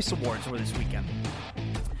Critics' Choice Awards were this weekend.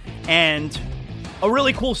 And a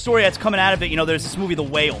really cool story that's coming out of it, there's this movie, The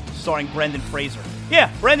Whale, starring Brendan Fraser.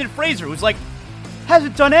 Yeah, Brendan Fraser, who's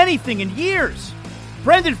hasn't done anything in years.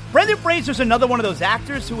 Brendan Fraser's another one of those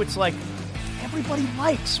actors who it's like, everybody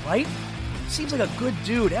likes, right? Seems like a good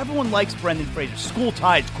dude. Everyone likes Brendan Fraser. School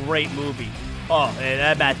Tide's great movie. Oh,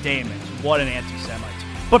 that Matt Damon, what an anti-Semite.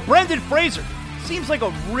 But Brendan Fraser seems like a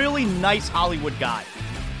really nice Hollywood guy.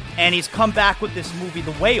 And he's come back with this movie,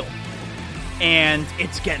 The Whale. And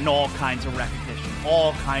it's getting all kinds of recognition,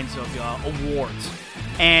 all kinds of awards.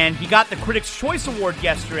 And he got the Critics' Choice Award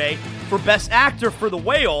yesterday for Best Actor for The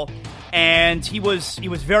Whale, and he was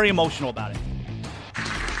very emotional about it.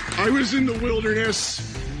 I was in the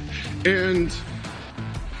wilderness, and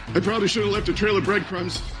I probably should have left a trail of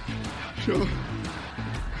breadcrumbs.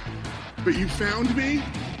 But you found me,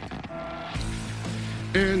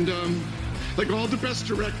 and like all the best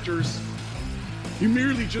directors, you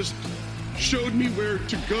merely just showed me where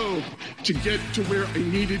to go to get to where I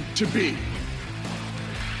needed to be.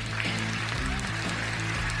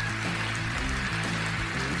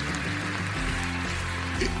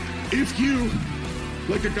 If you,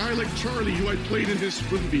 like a guy like Charlie, who I played in this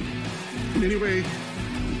movie, in any way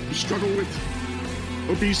you struggle with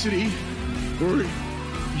obesity, or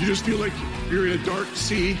you just feel like you're in a dark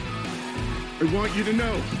sea, I want you to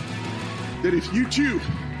know that if you too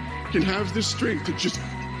can have the strength to just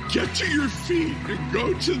get to your feet and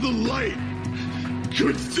go to the light,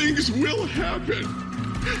 good things will happen.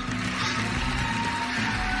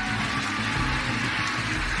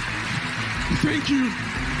 Thank you.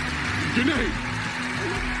 Good night.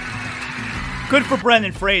 Good for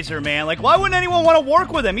Brendan Fraser, man. Why wouldn't anyone want to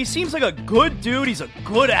work with him? He seems like a good dude. He's a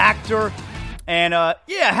good actor. And,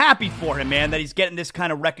 happy for him, man, that he's getting this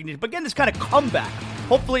kind of recognition, but getting this kind of comeback.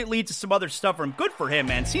 Hopefully it leads to some other stuff for him. Good for him,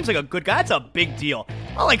 man. Seems like a good guy. That's a big deal.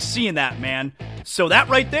 I like seeing that, man. So that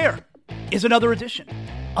right there is another edition.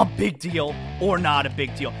 A big deal or not a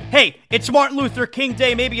big deal. Hey, it's Martin Luther King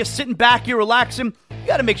Day. Maybe you're sitting back, you're relaxing. You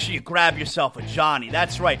got to make sure you grab yourself a Johnny.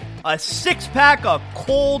 That's right. A 6-pack, a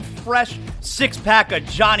cold, fresh 6-pack of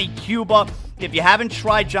Johnny Cuba. If you haven't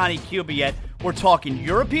tried Johnny Cuba yet, we're talking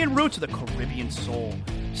European roots of the Caribbean soul.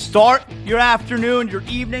 Start your afternoon, your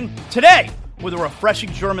evening today with a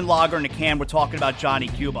refreshing German lager in a can. We're talking about Johnny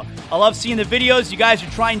Cuba. I love seeing the videos. You guys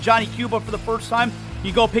are trying Johnny Cuba for the first time.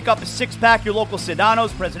 You go pick up a 6-pack, your local Sedanos,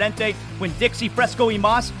 Presidente, Winn-Dixie, Fresco y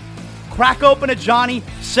Mas. Crack open a Johnny.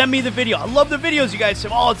 Send me the video. I love the videos you guys say.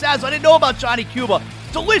 Oh, Zaz, I didn't know about Johnny Cuba.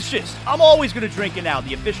 It's delicious. I'm always going to drink it now.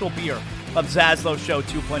 The official beer of Zaslow Show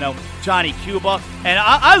 2.0, Johnny Cuba. And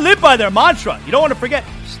I live by their mantra. You don't want to forget,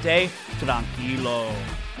 stay tranquilo.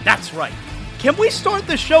 That's right. Can we start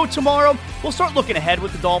the show tomorrow? We'll start looking ahead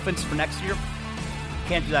with the Dolphins for next year.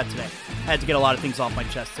 Can't do that today. I had to get a lot of things off my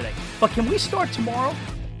chest today. But can we start tomorrow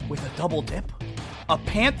with a double dip? A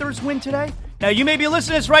Panthers win today? Now, you may be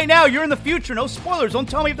listening to this right now. You're in the future. No spoilers. Don't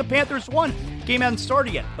tell me if the Panthers won. Game hasn't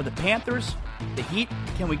started yet. But the Panthers, the Heat,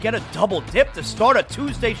 can we get a double dip to start a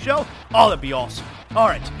Tuesday show? Oh, that'd be awesome. All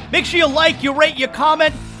right. Make sure you like, you rate, you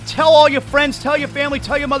comment. Tell all your friends, tell your family,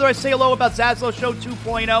 tell your mother I say hello about Zaslow Show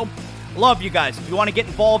 2.0. Love you guys. If you want to get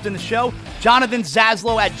involved in the show,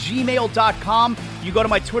 JonathanZaslow@gmail.com. You go to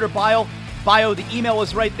my Twitter bio, the email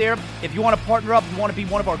is right there. If you want to partner up and want to be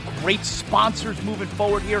one of our great sponsors moving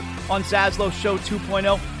forward here on Zaslow Show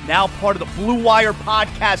 2.0, now part of the Blue Wire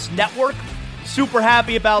Podcast Network. Super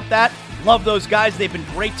happy about that. Love those guys. They've been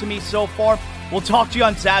great to me so far. We'll talk to you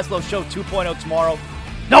on Zaslow Show 2.0 tomorrow.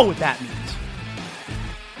 Know what that means.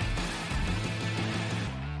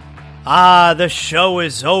 The show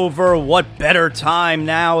is over. What better time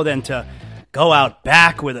now than to go out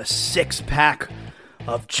back with a 6-pack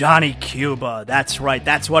of Johnny Cuba. That's right.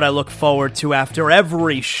 That's what I look forward to after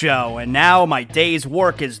every show. And now my day's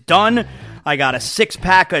work is done. I got a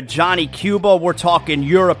 6-pack of Johnny Cuba. We're talking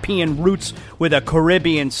European roots with a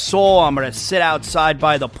Caribbean soul. I'm going to sit outside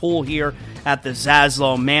by the pool here at the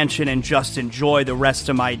Zaslow Mansion and just enjoy the rest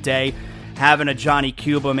of my day. Having a Johnny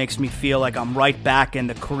Cuba makes me feel like I'm right back in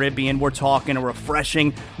the Caribbean. We're talking a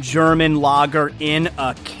refreshing German lager in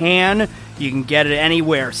a can. You can get it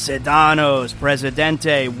anywhere. Sedanos,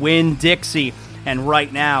 Presidente, Winn-Dixie. And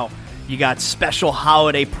right now, you got special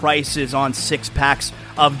holiday prices on 6-packs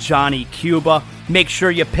of Johnny Cuba. Make sure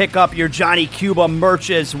you pick up your Johnny Cuba merch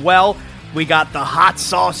as well. We got the hot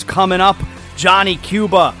sauce coming up. Johnny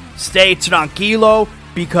Cuba, stay tranquilo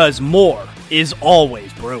because more is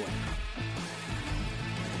always brewing.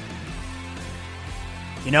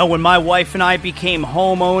 You know, when my wife and I became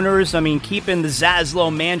homeowners, keeping the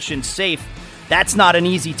Zaslow Mansion safe, that's not an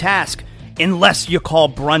easy task unless you call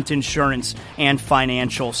Brunt Insurance and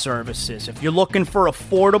Financial Services. If you're looking for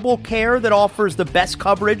affordable care that offers the best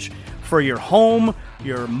coverage for your home,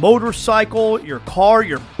 your motorcycle, your car,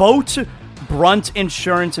 your boat, Brunt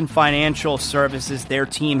Insurance and Financial Services, their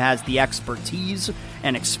team has the expertise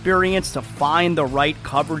and experience to find the right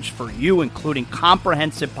coverage for you, including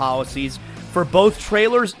comprehensive policies for both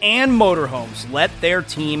trailers and motorhomes. Let their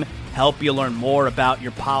team help you learn more about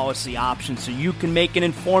your policy options so you can make an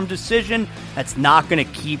informed decision that's not going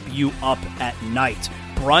to keep you up at night.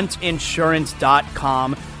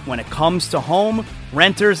 BruntInsurance.com. When it comes to home,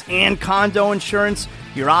 renters, and condo insurance,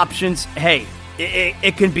 your options,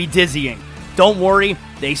 it can be dizzying. Don't worry,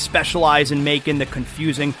 they specialize in making the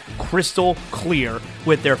confusing crystal clear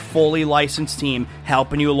with their fully licensed team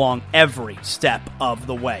helping you along every step of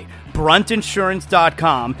the way.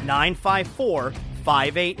 BruntInsurance.com,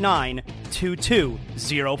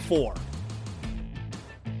 954-589-2204.